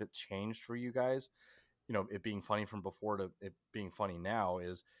question, if it changed for you guys, it being funny from before to it being funny now,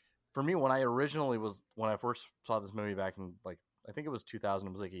 is for me, when I first saw this movie back in, like, I think it was 2000,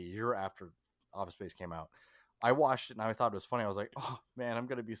 it was like a year after Office Space came out. I watched it and I thought it was funny. I was like, oh man, I'm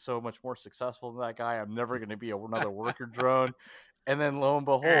going to be so much more successful than that guy. I'm never going to be another worker drone. And then lo and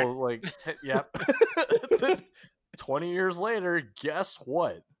behold, like, 20 years later, guess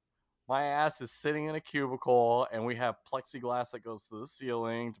what? My ass is sitting in a cubicle, and we have plexiglass that goes to the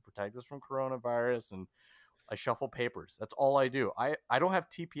ceiling to protect us from coronavirus, and I shuffle papers. That's all I do. I don't have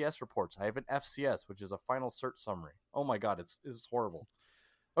TPS reports. I have an FCS, which is a final search summary. Oh my god, it's horrible.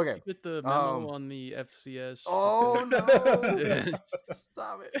 Okay. You get the memo on the FCS. Oh no!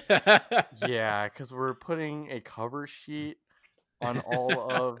 Stop it. Yeah, because we're putting a cover sheet on all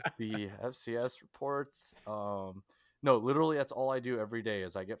of the FCS reports. No, literally, that's all I do every day.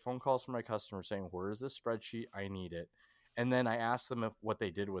 Is I get phone calls from my customers saying, "Where is this spreadsheet? I need it." And then I ask them what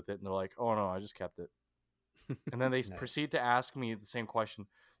they did with it, and they're like, "Oh no, I just kept it." And then they Nice. proceed to ask me the same question.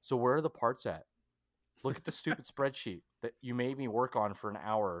 So where are the parts at? Look at the stupid spreadsheet that you made me work on for an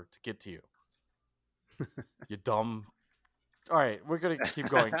hour to get to you. You dumb. All right, we're gonna keep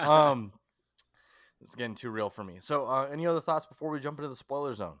going. It's getting too real for me. So, any other thoughts before we jump into the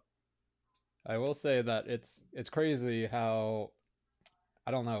spoiler zone? I will say that it's crazy how,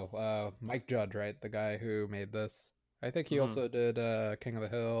 I don't know, Mike Judge, right? The guy who made this. I think he Mhm. also did King of the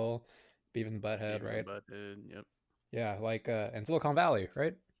Hill, Beavis and Butthead, right? Yep. Yeah, like and Silicon Valley,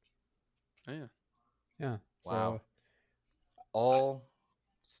 right? Oh, yeah. Yeah. Wow. So All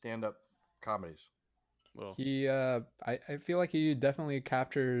stand-up comedies. Well, he I feel like he definitely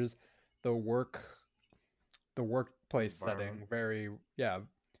captures the workplace Environment. setting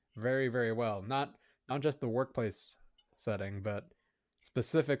very very well. Not just the workplace setting, but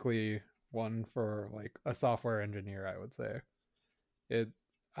specifically one for like a software engineer, I would say. It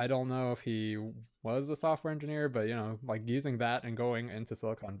I don't know if he was a software engineer, but like using that and going into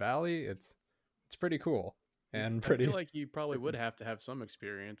Silicon Valley, it's pretty cool and I feel pretty like you probably would have to have some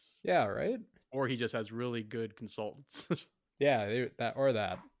experience, yeah, right? or he just has really good consultants. Yeah,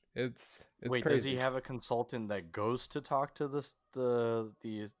 that. It's Wait, crazy. does he have a consultant that goes to talk to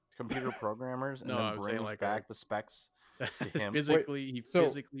these computer programmers and No, then I'm saying brings like back the specs to him? physically, he so-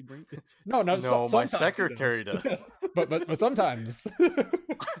 physically brings. No, No, my sometimes he secretary does. does. but sometimes.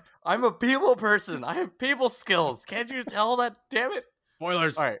 I'm a people person. I have people skills. Can't you tell that? Damn it!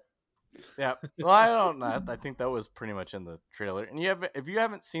 Spoilers. All right. Yeah. Well, I don't know. I think that was pretty much in the trailer. And if you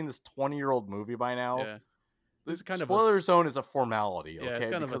haven't seen this 20-year-old movie by now, Yeah. the This is kind of spoiler zone is a formality, yeah, okay?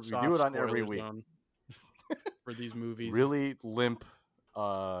 it's kind Because of a we do soft it on every spoiler week. zone for these movies. Really limp,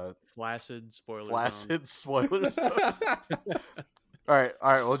 Flaccid spoiler zone. flaccid spoiler zone. All right.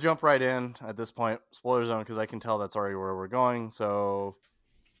 We'll jump right in at this point. Spoiler zone, because I can tell that's already where we're going. So,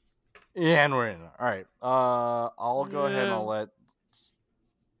 yeah, and we're in. All right. I'll go ahead and I'll let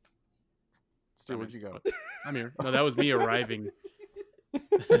Stu. Where'd you go? I'm here. No, that was me arriving.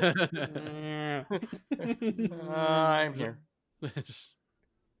 I'm here.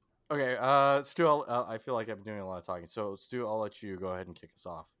 Okay. Stu, I feel like I've been doing a lot of talking. So, Stu, I'll let you go ahead and kick us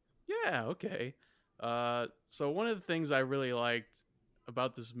off. Yeah, okay. So one of the things I really liked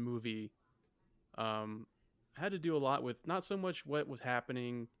about this movie had to do a lot with not so much what was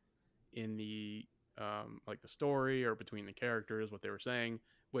happening in the like the story or between the characters, what they were saying,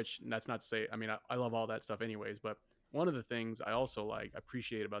 which that's not to say, I mean, I love all that stuff anyways, but one of the things I also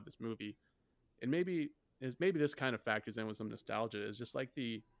appreciate about this movie, and maybe this kind of factors in with some nostalgia, is just like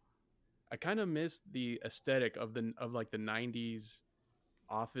I kind of miss the aesthetic of like the 90s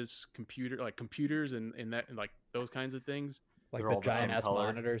office computers and that and like those kinds of things. Like They're the all the same giant ass color.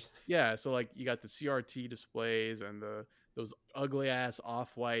 monitors. Yeah, so like you got the CRT displays and those ugly ass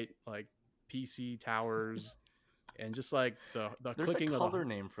off-white like PC towers and just like the There's a clicking of color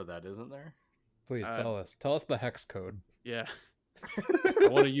name for that, isn't there? Please uh, tell us. Tell us the hex code. yeah. I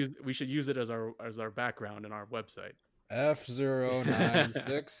want to use. We should use it as our background in our website.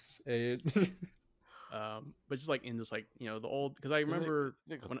 F0968. But just like in this like the old because I Is it remember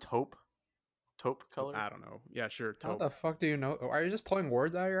like a when taupe color? I don't know. Yeah, sure. How Taupe. the fuck do you know? Are you just pulling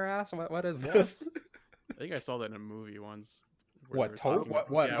words out of your ass? What is this? I think I saw that in a movie once. Where they What were taupe? talking What?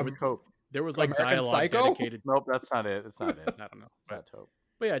 about- What? Yeah, Taupe. there was like American dialogue Psycho? dedicated. Nope, that's not it. It's not it. I don't know. It's not taupe.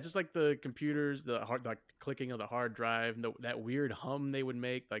 But yeah, just like the computers, the hard, like clicking of the hard drive, and that weird hum they would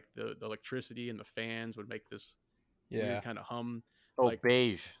make, like the electricity and the fans would make this Yeah. weird kind of hum. Oh, Like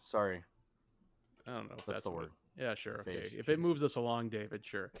beige. Sorry, I don't know if that's the what word. yeah, sure. Okay. Beige. If it moves us along, David,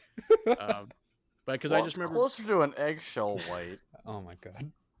 sure. But because Well, I just it's remember closer to an eggshell white. Oh my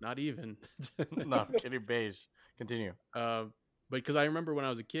god. not even. No, I'm kidding. Beige. Continue. But because I remember when I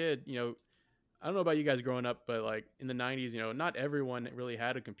was a kid, I don't know about you guys growing up, but like in the 90s, not everyone really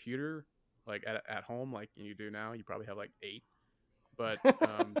had a computer like at home like you do now. You probably have like 8. But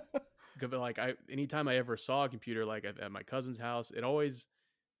like anytime I ever saw a computer like at my cousin's house, it always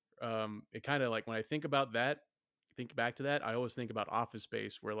it kind of like when I think about that, think back to that, I always think about Office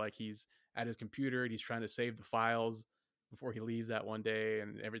Space where like he's at his computer and he's trying to save the files before he leaves that one day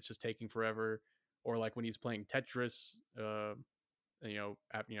and it's just taking forever. Or like when he's playing Tetris, after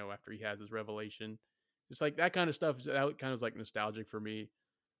he has his revelation, just like that kind of stuff. That kind of like nostalgic for me.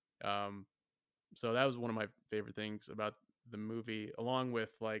 So that was one of my favorite things about the movie, along with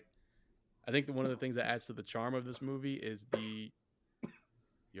like, I think one of the things that adds to the charm of this movie is the.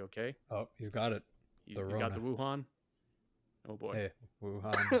 You okay? Oh, he's got it. You got the Wuhan. Oh boy. Hey,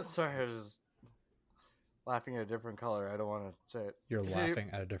 Wuhan. Sorry, I was just laughing at a different color. I don't want to say it. You're laughing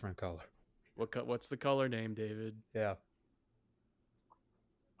at a different color. What's the color name, David? Yeah.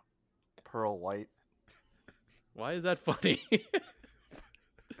 Pearl white. Why is that funny?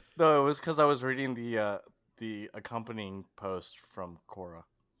 No, it was because I was reading the accompanying post from Cora.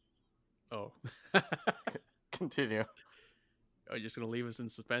 Oh. Continue. Are you just gonna leave us in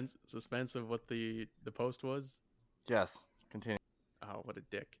suspense of what the post was? Yes, continue. Oh, what a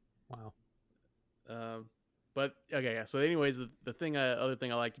dick. Wow. But okay, yeah. So, anyways, the thing, other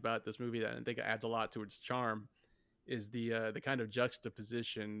thing I liked about this movie that I think adds a lot to its charm is the kind of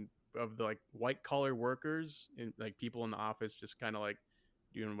juxtaposition of the like white collar workers and like people in the office just kind of like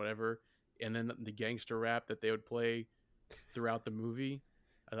doing whatever, and then the gangster rap that they would play throughout the movie.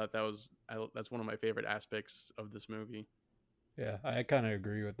 I thought that's one of my favorite aspects of this movie. Yeah, I kind of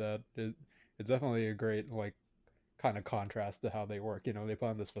agree with that. It's definitely a great like kind of contrast to how they work. They put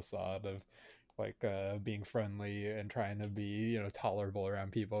on this facade of like being friendly and trying to be tolerable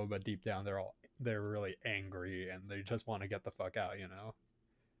around people, but deep down they're really angry and they just want to get the fuck out.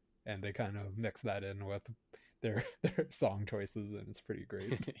 And they kind of mix that in with their song choices, and it's pretty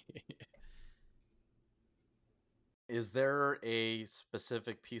great. Is there a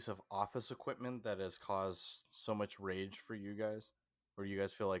specific piece of office equipment that has caused so much rage for you guys? Or do you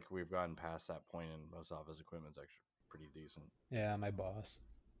guys feel like we've gotten past that point and most office equipment's actually pretty decent? Yeah, my boss.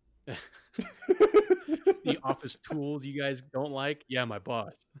 The office tools you guys don't like? Yeah, my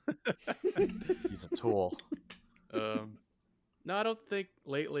boss. He's a tool. No, I don't think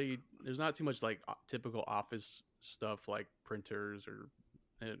lately there's not too much like typical office stuff like printers or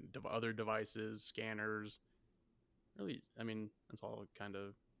other devices, scanners. Really, I mean, that's all kind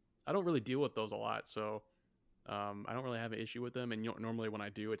of. I don't really deal with those a lot, so I don't really have an issue with them. And normally when I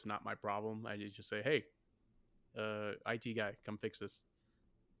do, it's not my problem. I just say, "Hey, IT guy, come fix this."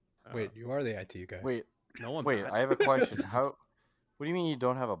 Wait, you are the IT guy. Wait, no, I'm wait. not. I have a question. What do you mean you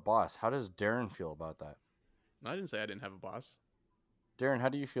don't have a boss? How does Darren feel about that? I didn't say I didn't have a boss. Darren, how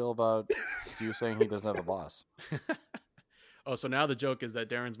do you feel about Stu saying he doesn't have a boss? Oh, so now the joke is that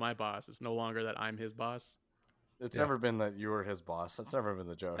Darren's my boss. It's no longer that I'm his boss. It's Yeah. never been that you were his boss. That's never been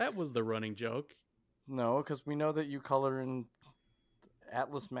the joke. That was the running joke. No, because we know that you color in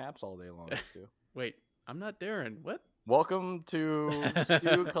Atlas maps all day long, Stu. Wait, I'm not Darren. What? Welcome to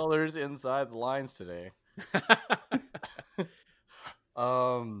Stu Colors Inside the Lines today.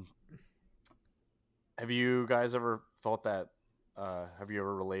 Have you guys ever felt that? Have you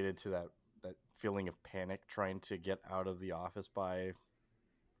ever related to that feeling of panic trying to get out of the office by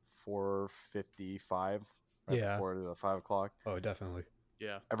 4:55, right Yeah. before the 5 o'clock? Oh, definitely.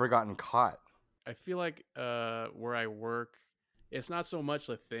 Yeah. Ever gotten caught? I feel like where I work, it's not so much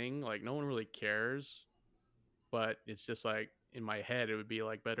a thing. Like no one really cares, but it's just like in my head it would be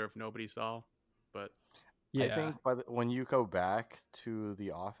like better if nobody saw, but Yeah. I think when you go back to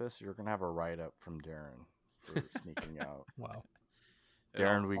the office, you're gonna have a write up from Darren for sneaking out. Wow.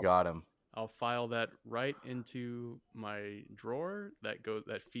 Darren, we got him. I'll file that right into my drawer that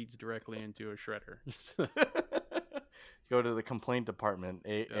feeds directly into a shredder. Go to the complaint department,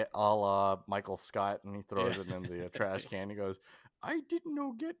 a la Michael Scott, and he throws it in the trash can. He goes, "I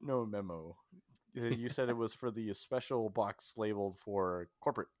didn't get no memo. You said it was for the special box labeled for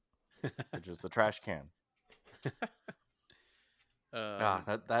corporate, which is the trash can."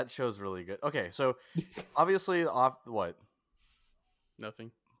 That show's really good. Okay, so obviously what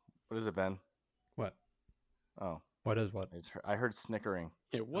Nothing. What is it, Ben? What? Oh, What is what? I heard snickering.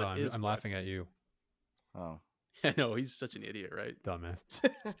 Yeah, I'm laughing at you. Oh, I know, he's such an idiot, right? Dumbass.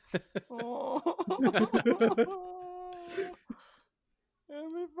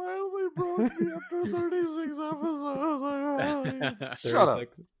 And they finally broke me after 36 episodes. Shut up.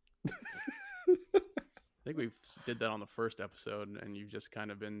 I think we did that on the first episode, and you've just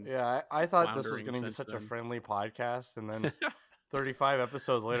kind of been. Yeah, I thought this was floundering going to be since such then. a friendly podcast, and then 35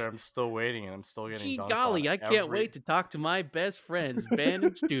 episodes later, I'm still waiting, and I'm still getting Gee dunked golly, on I can't wait to talk to my best friends, Ben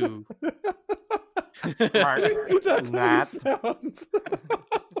and Stu. That's Nat. how he sounds.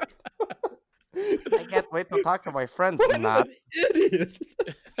 I can't wait to talk to my friends, What Nat. an idiot.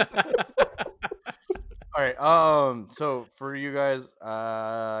 All right. So for you guys,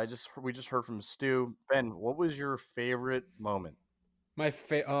 we just heard from Stu. Ben, what was your favorite moment?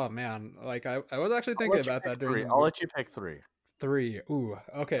 Oh man, like I was actually thinking about that during. I'll let you pick three. Three. Ooh.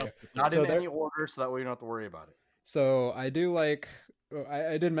 Okay. Not in any order, so that way you don't have to worry about it. So I do like.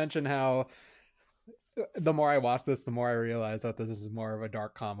 I did mention how the more I watch this, the more I realize that this is more of a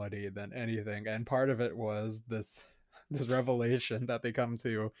dark comedy than anything, and part of it was this revelation that they come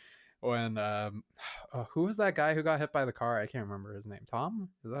to when who was that guy who got hit by the car? I can't remember his name. Tom?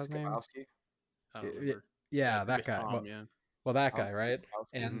 Is that his name? I don't remember. Yeah, that guy. Tom, Well, that guy, right?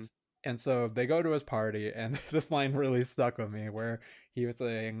 And so they go to his party, and this line really stuck with me, where he was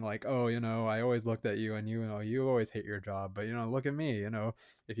saying like, "Oh, I always looked at you, and you always hate your job, but look at me,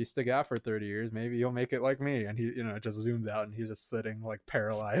 if you stick out for 30 years, maybe you'll make it like me." And he, just zooms out, and he's just sitting like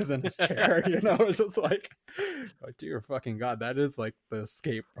paralyzed in his chair. It's just like, oh, dear fucking god, that is like the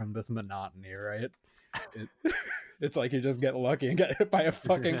escape from this monotony, right? It's like you just get lucky and get hit by a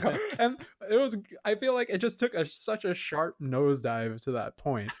fucking car. And I feel like it just took such a sharp nosedive to that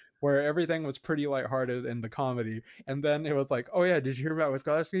point where everything was pretty lighthearted in the comedy. And then it was like, oh yeah, did you hear about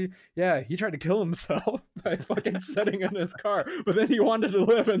Wisconsin? Yeah, he tried to kill himself by fucking sitting in his car, but then he wanted to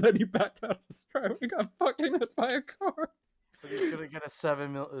live, and then he backed out of his driveway and got fucking hit by a car. So he's gonna get a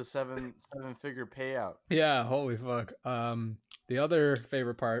seven figure payout. Yeah, holy fuck. The other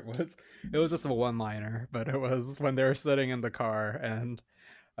favorite part was, it was just a one-liner, but it was when they were sitting in the car, and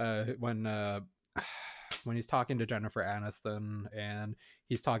when he's talking to Jennifer Aniston, and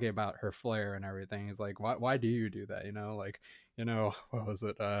he's talking about her flair and everything. He's like, why do you do that? What was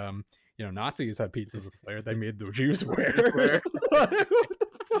it? Nazis had pizzas of flair. They made the Jews wear.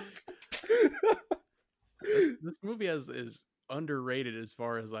 This movie is underrated as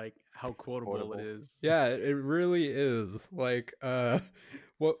far as like how quotable it is. Yeah, it really is. Like, I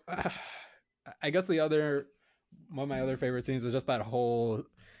guess one of my other favorite scenes was just that whole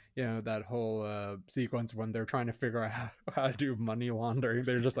sequence when they're trying to figure out how to do money laundering.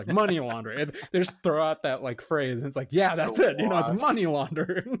 They're just like, money laundering, and they just throw out that like phrase, and it's like, yeah, that's it. It's money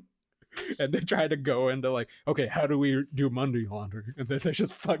laundering. And they try to go into like, okay, how do we do money laundering? And then they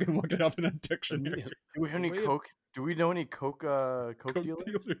just fucking look it up in a dictionary. Do we have any coke? Do we know any coke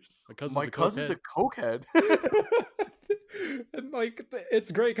dealers? My cousin's a cokehead. And like,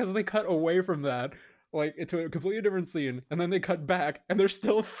 it's great because they cut away from that, like, into a completely different scene, and then they cut back, and they're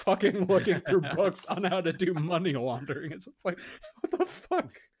still fucking looking through books on how to do money laundering. It's just like, what the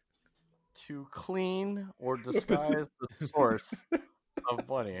fuck? To clean or disguise the source of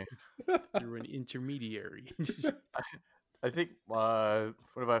money. You're an intermediary. I think. What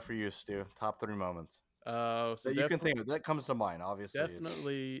about for you, Stu? Top 3 moments. So you can think of that comes to mind. Obviously,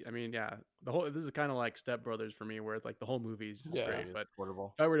 definitely. I mean, yeah, this is kind of like Step Brothers for me, where it's like the whole movie is just great. But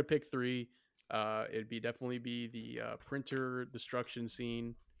portable. If I were to pick 3, it'd definitely be the printer destruction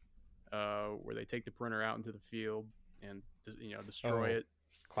scene, where they take the printer out into the field and destroy it.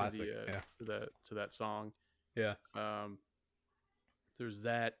 Classic. To that song. Yeah. There's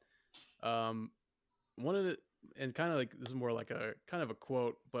that. One of the, and kind of like, this is more like a kind of a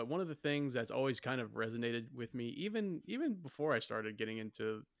quote, but one of the things that's always kind of resonated with me, even before I started getting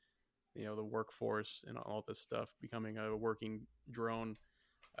into the workforce and all this stuff, becoming a working drone,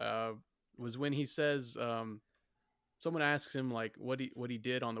 was when he says, someone asks him like what he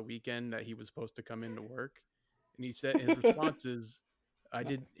did on the weekend that he was supposed to come into work, and he said his response is, I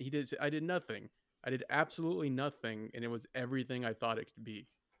did nothing. I did absolutely nothing, and it was everything I thought it could be.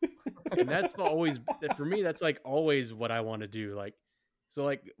 And that's always, for me, that's like always what I want to do. Like, so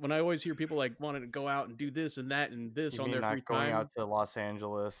like when I always hear people like wanting to go out and do this and that and this You on mean their free not going time. out to Los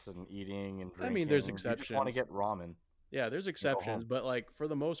Angeles and eating and I mean, there's drinking? You just want to exceptions. get ramen Yeah, there's and go exceptions, home. but like for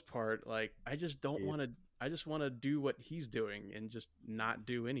the most part, like I just don't Keith. want to. I just want to do what he's doing and just not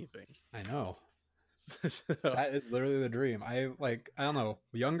do anything. I know. So, That is literally the dream. I don't know,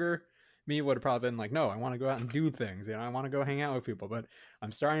 younger me would have probably been like, no, I want to go out and do things. I want to go hang out with people. But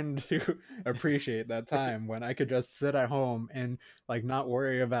I'm starting to appreciate that time when I could just sit at home and like not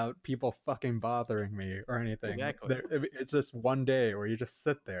worry about people fucking bothering me or anything. exactly. It's just one day where you just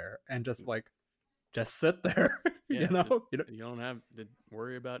sit there and just sit there. Yeah, you know. you don't have to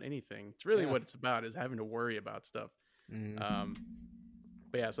worry about anything. It's really Yeah. what it's about, is having to worry about stuff. Mm.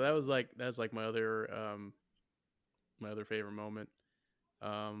 But yeah, so that's like my other favorite moment.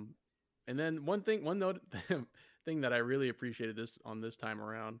 Um, and then one note thing that I really appreciated this time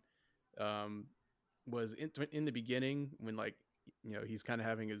around, um, was in the beginning when like he's kind of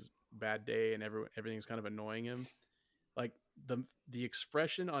having his bad day and everything's kind of annoying him. Like the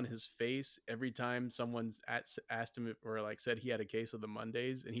expression on his face every time someone's asked him or like said he had a case of the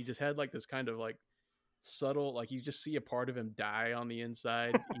Mondays, and he just had like this kind of like subtle, like you just see a part of him die on the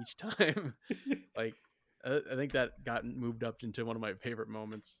inside each time. Like I think that got moved up into one of my favorite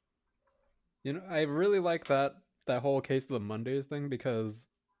moments. I really like that whole case of the Mondays thing because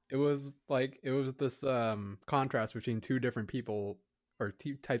it was this contrast between two different people or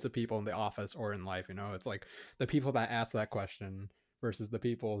two types of people in the office or in life. It's like the people that ask that question versus the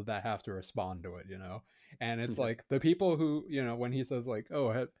people that have to respond to it. And it's Yeah. like the people who, when he says like,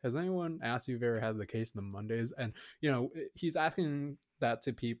 oh, has anyone asked you if you ever had the case of the Mondays? And he's asking that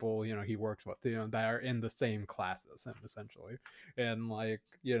to people he works with, that are in the same class as him essentially. And like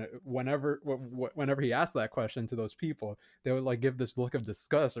whenever he asked that question to those people, they would like give this look of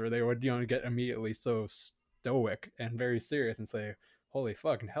disgust, or they would get immediately so stoic and very serious and say, holy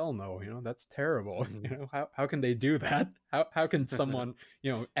fucking hell no, that's terrible. How can they do that? How can someone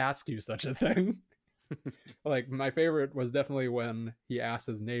ask you such a thing? Like my favorite was definitely when he asked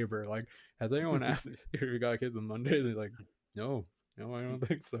his neighbor, like, has anyone asked if you got kids on Mondays? And he's like, no, I don't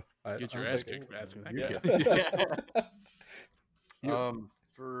think so. I Get your don't ass think kicked for asking that You guy. can. You-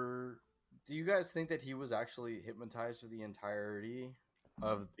 For do you guys think that he was actually hypnotized for the entirety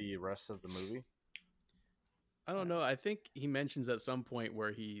of the rest of the movie? I don't know. I think he mentions at some point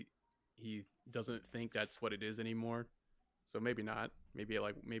where he doesn't think that's what it is anymore. So maybe not. Maybe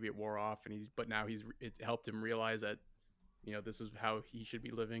it wore off, and but now it helped him realize that this is how he should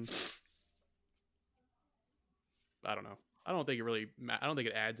be living. I don't know. I don't think it really. I don't think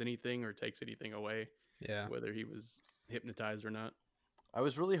it adds anything or takes anything away yeah. whether he was hypnotized or not. I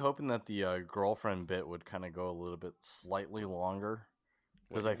was really hoping that the girlfriend bit would kind of go a little bit slightly longer,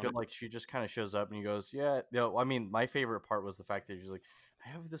 What because you I feel wanted? like she just kind of shows up and he goes, "Yeah." I mean, my favorite part was the fact that she's like, "I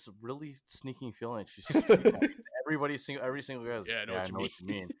have this really sneaking feeling." Every single guy goes, Yeah, I know "Yeah, I what you know mean. what you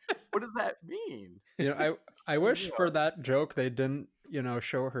mean." What does that mean? I wish for that joke they didn't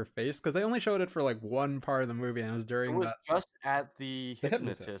show her face, because they only showed it for like one part of the movie, and it was It during was that just at the the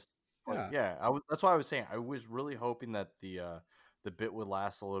hypnotist. hypnotist. Like, Yeah. yeah, that's why I was saying I was really hoping that the bit would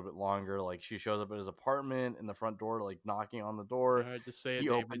last a little bit longer. Like, she shows up at his apartment in the front door, like knocking on the door. All right, just say it, He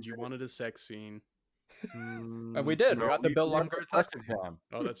David. opens You it. wanted a sex scene. We did. We No, got the Bill we have the Lumbergh test sex scene. exam.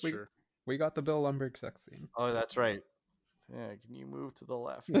 Oh, that's We true. we got the Bill Lumbergh sex scene. Oh, that's right. Yeah, can you move to the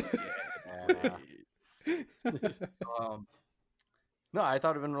left? Yeah. um, no, I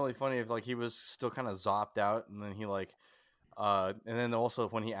thought it'd been really funny if like he was still kind of zopped out, and then he like, and then also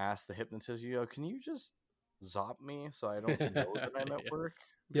when he asked the hypnotist, can you just zop me so I don't know that I'm at Yeah. work?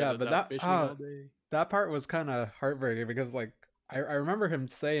 We Yeah, got us but out fishing all day. that part was kind of heartbreaking because like I remember him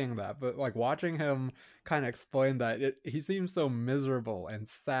saying that, but like watching him kind of explain that, he seemed so miserable and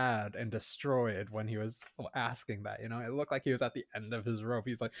sad and destroyed when he was asking that. It looked like he was at the end of his rope.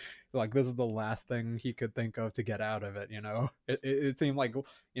 He's like this is the last thing he could think of to get out of it. It seemed like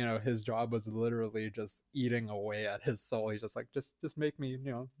his job was literally just eating away at his soul. He's just like, just make me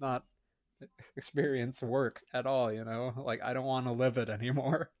not experience work at all. Like I don't want to live it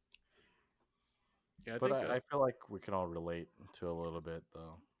anymore. Yeah, I But think. I feel like we can all relate to a little bit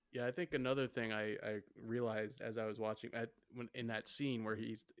though. Yeah, I think another thing I realized as I was watching when in that scene where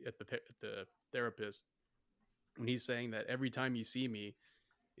he's at the therapist, when he's saying that every time you see me,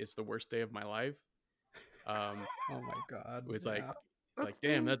 it's the worst day of my life. Um, Oh my god. it's Yeah. like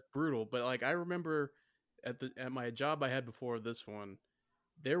damn, that's brutal. But like I remember at my job I had before this one,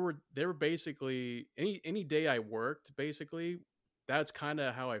 they were basically any day I worked, basically that's kind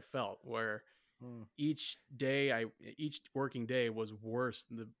of how I felt, where Hmm. each working day was worse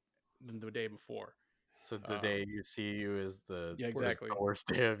than the day before. So the day you see you is Yeah, is exactly. the worst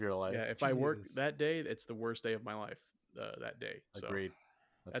day of your life. Yeah, if I work Jesus. that day, it's the worst day of my life. That day. So Agreed.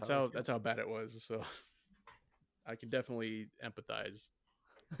 That's how I feel. that's how bad it was. So I can definitely empathize.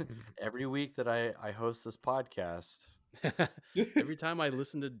 Every week that I host this podcast, Every time I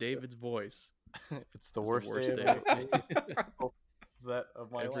listen to David's voice, it's the it's the worst worst day day.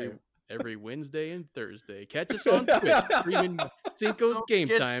 of my every life. every Wednesday and Thursday. Catch us on Twitch streaming Cinco's Don't Game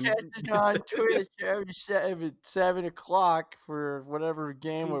forget Time. to catch us on Twitch every 7 o'clock for whatever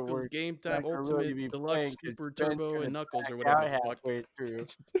game Cinco's we're Game not Time gonna really Ultimate be Deluxe playing because Super Ben's Turbo gonna and Knuckles or back whatever out the fuck. halfway through.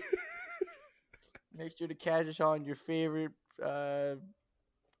 Make sure to catch us on your favorite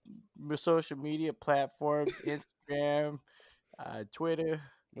social media platforms: Instagram, Twitter.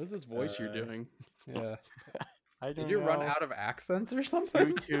 What's this voice you're doing? Yeah. I Did don't you run know. out of accents or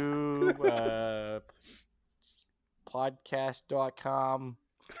something? YouTube, podcast.com.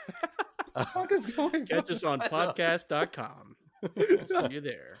 What the fuck is going Catch us on I don't- podcast.com. We'll see you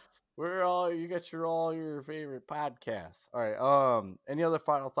there. We're you got all your favorite podcasts. All right. Any other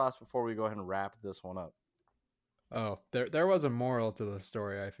final thoughts before we go ahead and wrap this one up? Oh, there was a moral to the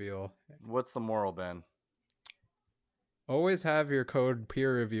story, I feel. What's the moral, Ben? Always have your code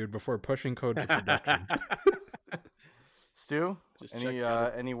peer reviewed before pushing code to production. Stu, Just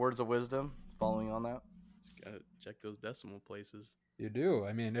any words of wisdom following on that? gotta check those decimal places. You do.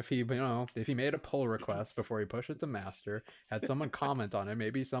 I mean, if he made a pull request before he pushed it to master, had someone comment on it,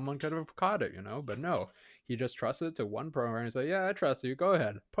 maybe someone could have caught it, But no, he just trusted it to one program and said, "Yeah, I trust you. Go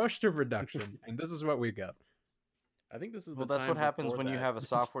ahead, push to production." And this is what we get. I think this is Well, the that's time what happens before when you that. have a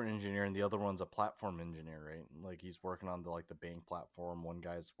software engineer and the other one's a platform engineer, right? Like he's working on the bank platform. One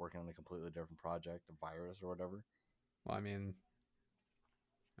guy's working on a completely different project, a virus or whatever. Well, I mean,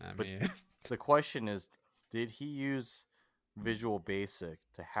 But the question is, did he use Visual Basic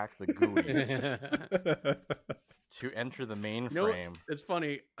to hack the GUI to enter the mainframe? It's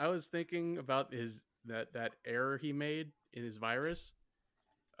funny. I was thinking about that error he made in his virus.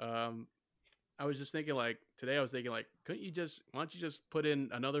 I was just thinking today I was thinking why don't you just put in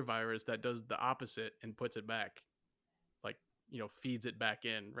another virus that does the opposite and puts it back, feeds it back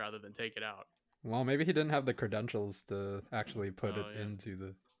in rather than take it out. well, maybe he didn't have the credentials to actually put it Yeah. into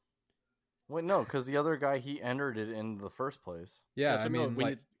the. Wait, no, because the other guy, he entered it in the first place. Yeah, So I mean, when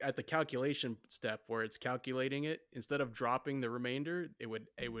like, it's at the calculation step where it's calculating it, instead of dropping the remainder, it would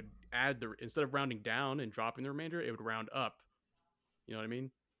add instead of rounding down and dropping the remainder, it would round up. You know what I mean?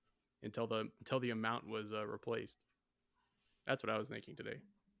 Until the amount was replaced. That's what I was thinking today.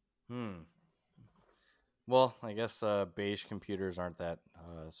 Well, I guess beige computers aren't that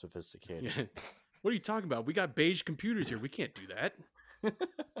sophisticated. What are you talking about? We got beige computers here. We can't do that.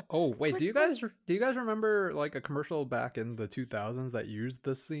 oh wait, do you guys remember like a commercial back in the 2000s that used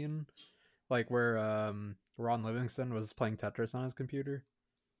this scene, like where Ron Livingston was playing Tetris on his computer?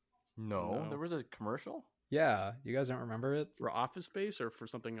 No, No. there was a commercial? Yeah, you guys don't remember it? For Office Space or for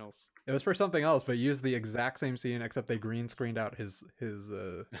something else? It was for something else, but used the exact same scene except they green screened out his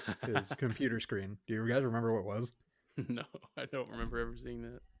computer screen. Do you guys remember what it was? No, I don't remember ever seeing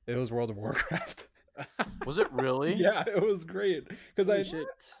that. It was World of Warcraft. Was it really? Yeah, it was great because Shit.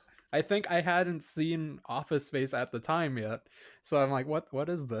 I think I hadn't seen Office Space at the time yet, so I'm like, what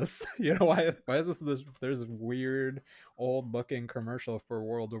is this? Why is this? There's a weird old looking commercial for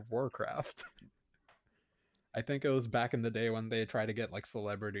World of Warcraft. I think it was back in the day when they tried to get like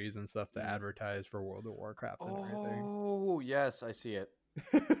celebrities and stuff to advertise for World of Warcraft and everything. Oh, yes, I see it.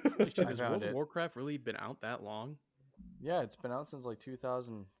 Holy shit, I has found World it. of Warcraft really been out that long? Yeah, it's been out since like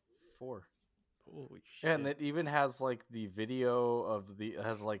 2004. Holy shit. Yeah, and it even has like the video of it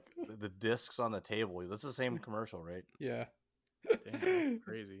has like the discs on the table. That's the same commercial, right? Yeah. Damn, that's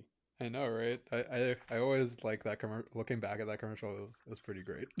crazy. I know, right? I always like that looking back at that commercial, it was pretty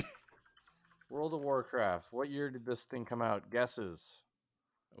great. World of Warcraft. What year did this thing come out? Guesses.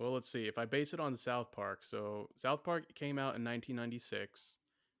 Well, let's see. If I base it on South Park, so South Park came out in 1996.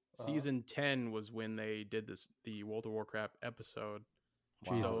 Season 10 was when they did the World of Warcraft episode.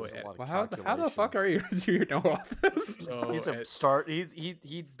 Wow, Jesus. that's a lot of Well, how the calculation. fuck are you? Do you know all this? So He's a start.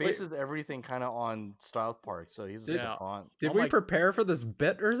 He bases everything kind of on South Park, so he's a Yeah. savant. Did Oh we my- prepare for this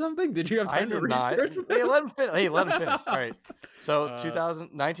bit or something? Did you have I time to did not. research this? Hey, let him finish. All right. So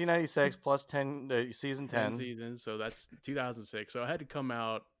 1996 plus 10, season 10 10. seasons, so that's 2006. So it had to come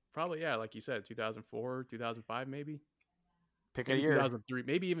out probably, like you said, 2004, 2005 maybe. Pick a Maybe year. 2003,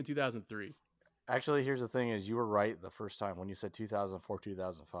 maybe even 2003. Actually, here's the thing: is you were right the first time when you said 2004,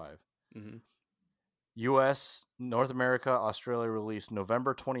 2005. Mm-hmm. U.S., North America, Australia released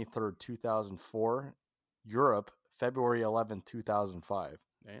November 23rd, 2004. Europe, February 11th, 2005.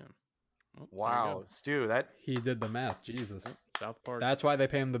 Damn. Well, Wow, Stu, that. He did the math. Jesus. Yep, South Park. That's why they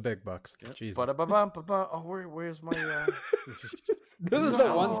pay him the big bucks. Yep. Jesus. Oh, where's my? This is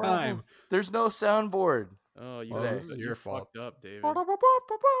the one time. There's no soundboard. Oh, you Well, fucked, this is you your fault. fucked up, David.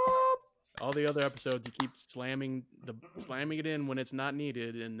 All the other episodes, you keep slamming it in when it's not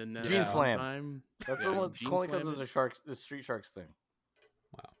needed, and then that Gene one slam. time, That's yeah, only Gene because slam it's it. the Street Sharks thing.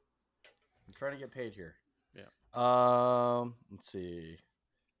 Wow. I'm trying to get paid here. Yeah. Let's see.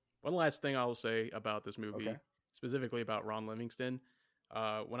 One last thing I will say about this movie, Okay. specifically about Ron Livingston.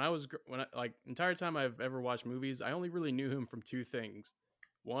 Entire time I've ever watched movies, I only really knew him from two things.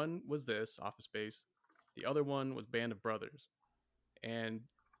 One was this Office Space. The other one was Band of Brothers. And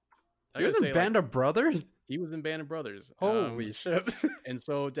He was in Band of Brothers? He was in Band of Brothers. Holy shit. And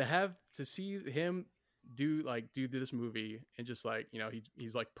so to see him do this movie and just like,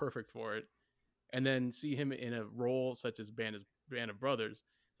 he's like perfect for it. And then see him in a role such as Band of Brothers.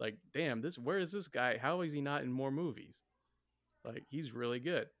 It's like, damn, where is this guy? How is he not in more movies? Like, he's really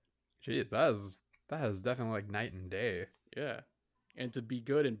good. Jeez, that is definitely like night and day. Yeah. And to be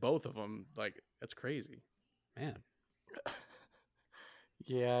good in both of them, like, that's crazy. Man.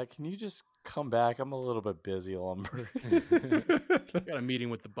 Yeah, can you just come back? I'm a little bit busy, Lumber. Got a meeting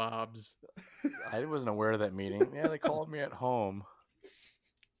with the Bobs. I wasn't aware of that meeting. Yeah, they called me at home.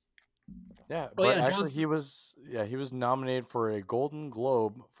 Yeah, Well, but yeah, actually he was nominated for a Golden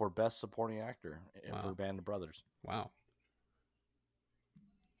Globe for Best Supporting Actor for Wow. Band of Brothers. Wow.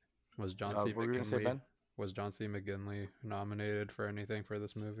 Was John What C. were you going to say, McGinley Ben? was John C. McGinley nominated for anything for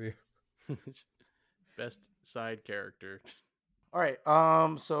this movie? Best side character. All right.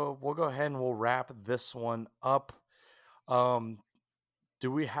 So we'll go ahead and we'll wrap this one up.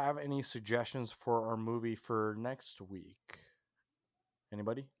 Do we have any suggestions for our movie for next week?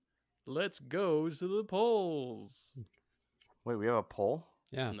 Anybody? Let's go to the polls. Wait, we have a poll?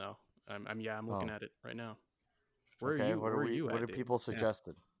 Yeah. No, I'm looking at it right now. Where Okay, are you? what are Dave? people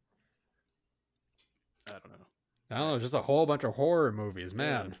suggested? I don't know. I don't know, just a whole bunch of horror movies,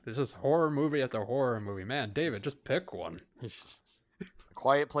 man. There's just horror movie after horror movie. Man, David, just pick one.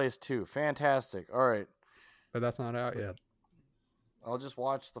 Quiet Place 2. Fantastic. All right. But that's not out yet. I'll just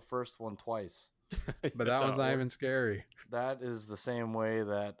watch the first one twice. But that one's not even scary. That is the same way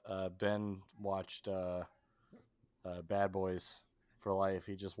that Ben watched Bad Boys for Life.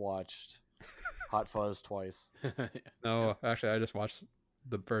 He just watched Hot Fuzz twice. No, actually, I just watched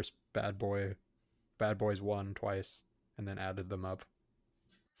the first Bad Boys 1 twice, and then added them up.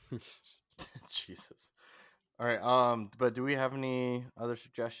 Jesus. All right. But do we have any other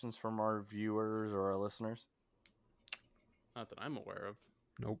suggestions from our viewers or our listeners? Not that I'm aware of.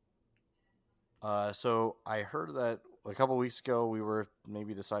 Nope. So I heard that a couple weeks ago we were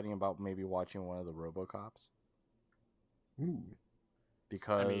maybe deciding about maybe watching one of the RoboCops. Ooh.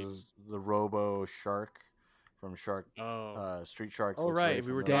 Because the Robo Shark from Street Sharks. Oh, looks right. very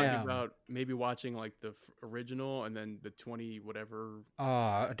We were familiar. talking about maybe watching like the original and then the 20 whatever.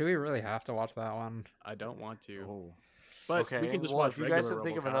 Do we really have to watch that one? I don't want to. Oh. But Okay. we can just well, watch if you guys regular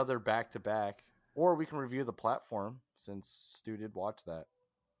think of RoboCop. another back to back, or we can review the platform since Stu did watch that.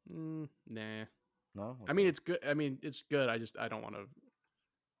 Nah. No. I mean, it's good. I don't want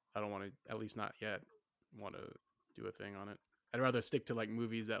to, at least not yet, want to do a thing on it. I'd rather stick to like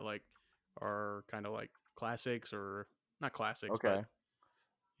movies that like are kind of like classics or not classics. Okay.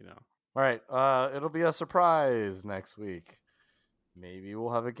 But, All right. It'll be a surprise next week. Maybe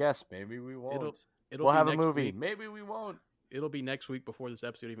we'll have a guest. Maybe we won't. it'll we'll be have a next movie. week. Maybe we won't. It'll be next week before this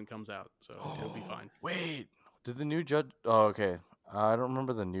episode even comes out, so it'll be fine. Wait. Did the new judge? Oh, okay. I don't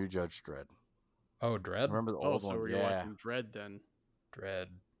remember the new Judge Dredd. Oh, I Dredd? remember the Oh, old so one. we're Yeah. watching Dread then. Dredd.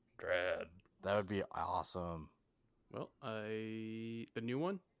 That would be awesome. Well, the new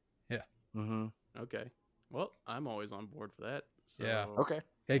one? Mm-hmm. Okay. Well, I'm always on board for that. So, Yeah. Okay.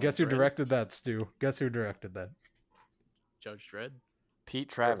 Hey, guess who Dredd? directed that, Stu? Guess who directed that? Judge Dredd? Pete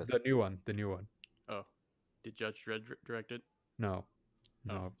Travis. The new one. Oh. Did Judge Dredd direct it? No.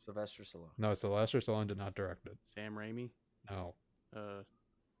 Oh. No. Sylvester Stallone. No, Sylvester Stallone did not direct it. Sam Raimi? No.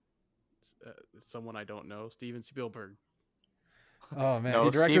 Someone I don't know. Steven Spielberg. Oh, man. No, he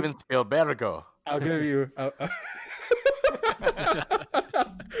directed... Steven Spielberg. I'll give you...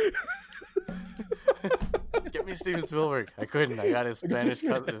 Get me Steven Spielberg. I couldn't. I got his Spanish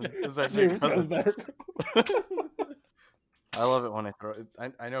cousin. I love it when I throw it.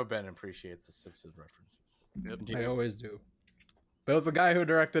 I know Ben appreciates the Simpsons references. Yep. I always do. But it was the guy who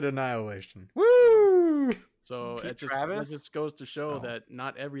directed Annihilation. Woo! So Pete that Travis? just goes to show No. that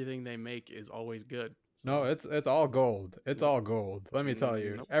not everything they make is always good. No, So, it's all gold. It's Nope. all gold. Let me tell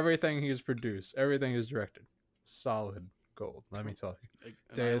you. Nope. Everything he's produced, everything he's directed, solid gold. Let me tell you.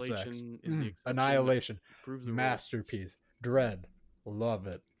 Deus Ex. Annihilation is the exception. Annihilation. Proves the rule. Masterpiece. Dread. Love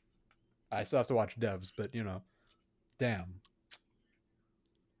it. I still have to watch Devs, but you know, damn.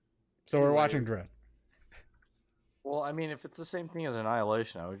 So we're Anyway. watching Dread. Well, I mean, if it's the same thing as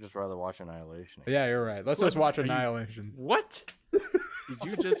Annihilation, I would just rather watch Annihilation. Yeah, you're right. Let's just watch Annihilation. What? Did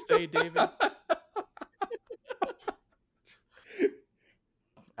you just say, David?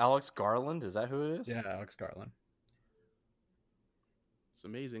 Alex Garland, is that who it is? Yeah, Alex Garland. It's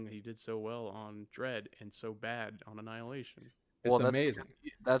amazing that he did so well on Dread and so bad on Annihilation. It's amazing.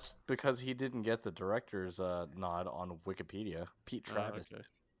 That's because he didn't get the director's nod on Wikipedia. Pete Travis. Okay.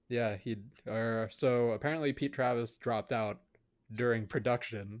 Yeah, so apparently Pete Travis dropped out during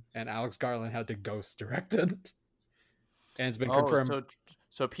production, and Alex Garland had to ghost direct it. And it's been confirmed.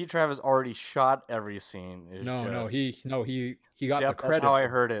 So Pete Travis already shot every scene. He got the credit. That's how I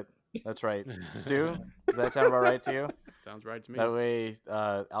heard it. That's right. Stu, does that sound about right to you? Sounds right to me. That way,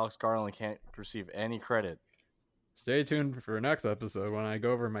 Alex Garland can't receive any credit. Stay tuned for next episode when I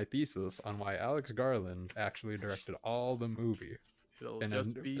go over my thesis on why Alex Garland actually directed all the movie. It'll In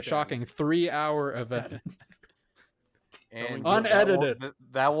just be a shocking 3-hour event. And unedited.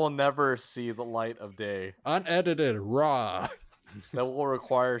 That will never see the light of day. Unedited, raw. That will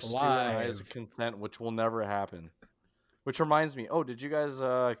require Stu and Live. I's consent, which will never happen. Which reminds me, did you guys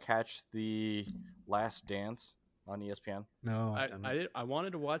catch the Last Dance on ESPN? No, I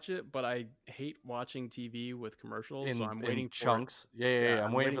wanted to watch it, but I hate watching TV with commercials, so I'm in waiting chunks. for Yeah.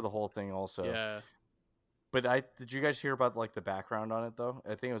 I'm waiting for the whole thing also. Yeah. But did you guys hear about like the background on it though?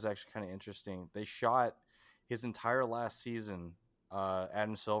 I think it was actually kind of interesting. They shot his entire last season.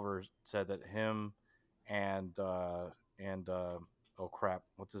 Adam Silver said that him and oh crap,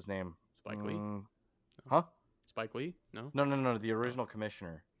 what's his name? Spike Lee? Huh? Spike Lee? No. No. The original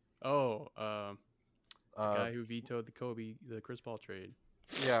commissioner. Oh, the guy who vetoed the Chris Paul trade.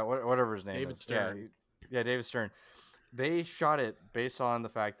 Yeah, whatever his name David is. Stern. Yeah, David Stern. They shot it based on the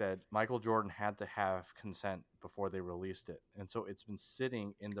fact that Michael Jordan had to have consent before they released it, and so it's been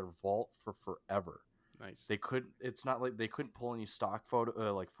sitting in their vault for forever. Nice. It's not like they couldn't pull any stock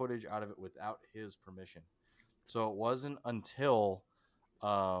footage out of it without his permission. So it wasn't until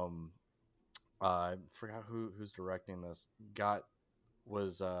I forgot who's directing this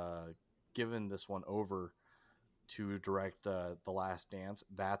was given this one over to direct The Last Dance.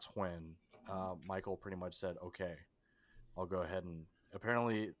 That's when Michael pretty much said, "Okay, I'll go ahead," and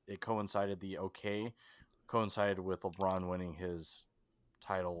apparently it coincided with LeBron winning his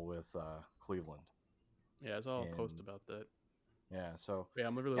title with Cleveland. Yeah, I saw a post about that. Yeah, so yeah,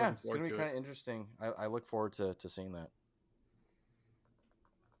 I'm really looking it's forward gonna be to kind it. of interesting. I look forward to seeing that.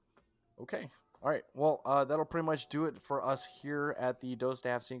 Okay, all right. Well, that'll pretty much do it for us here at the Dos de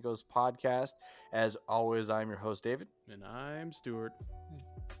Half Cinco's podcast. As always, I'm your host David, And I'm Stuart.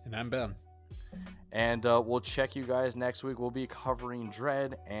 And I'm Ben. and we'll check you guys next week. We'll be covering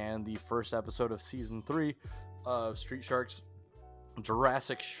Dread and the first episode of season 3 of Street Sharks,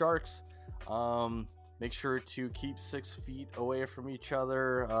 Jurassic Sharks. Make sure to keep 6 feet away from each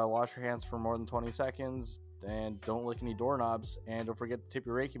other. Wash your hands for more than 20 seconds. And don't lick any doorknobs. And don't forget to tip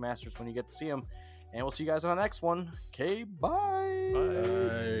your Reiki masters when you get to see them. And we'll see you guys on the next one. Okay, bye. Bye.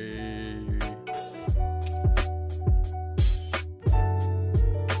 Bye.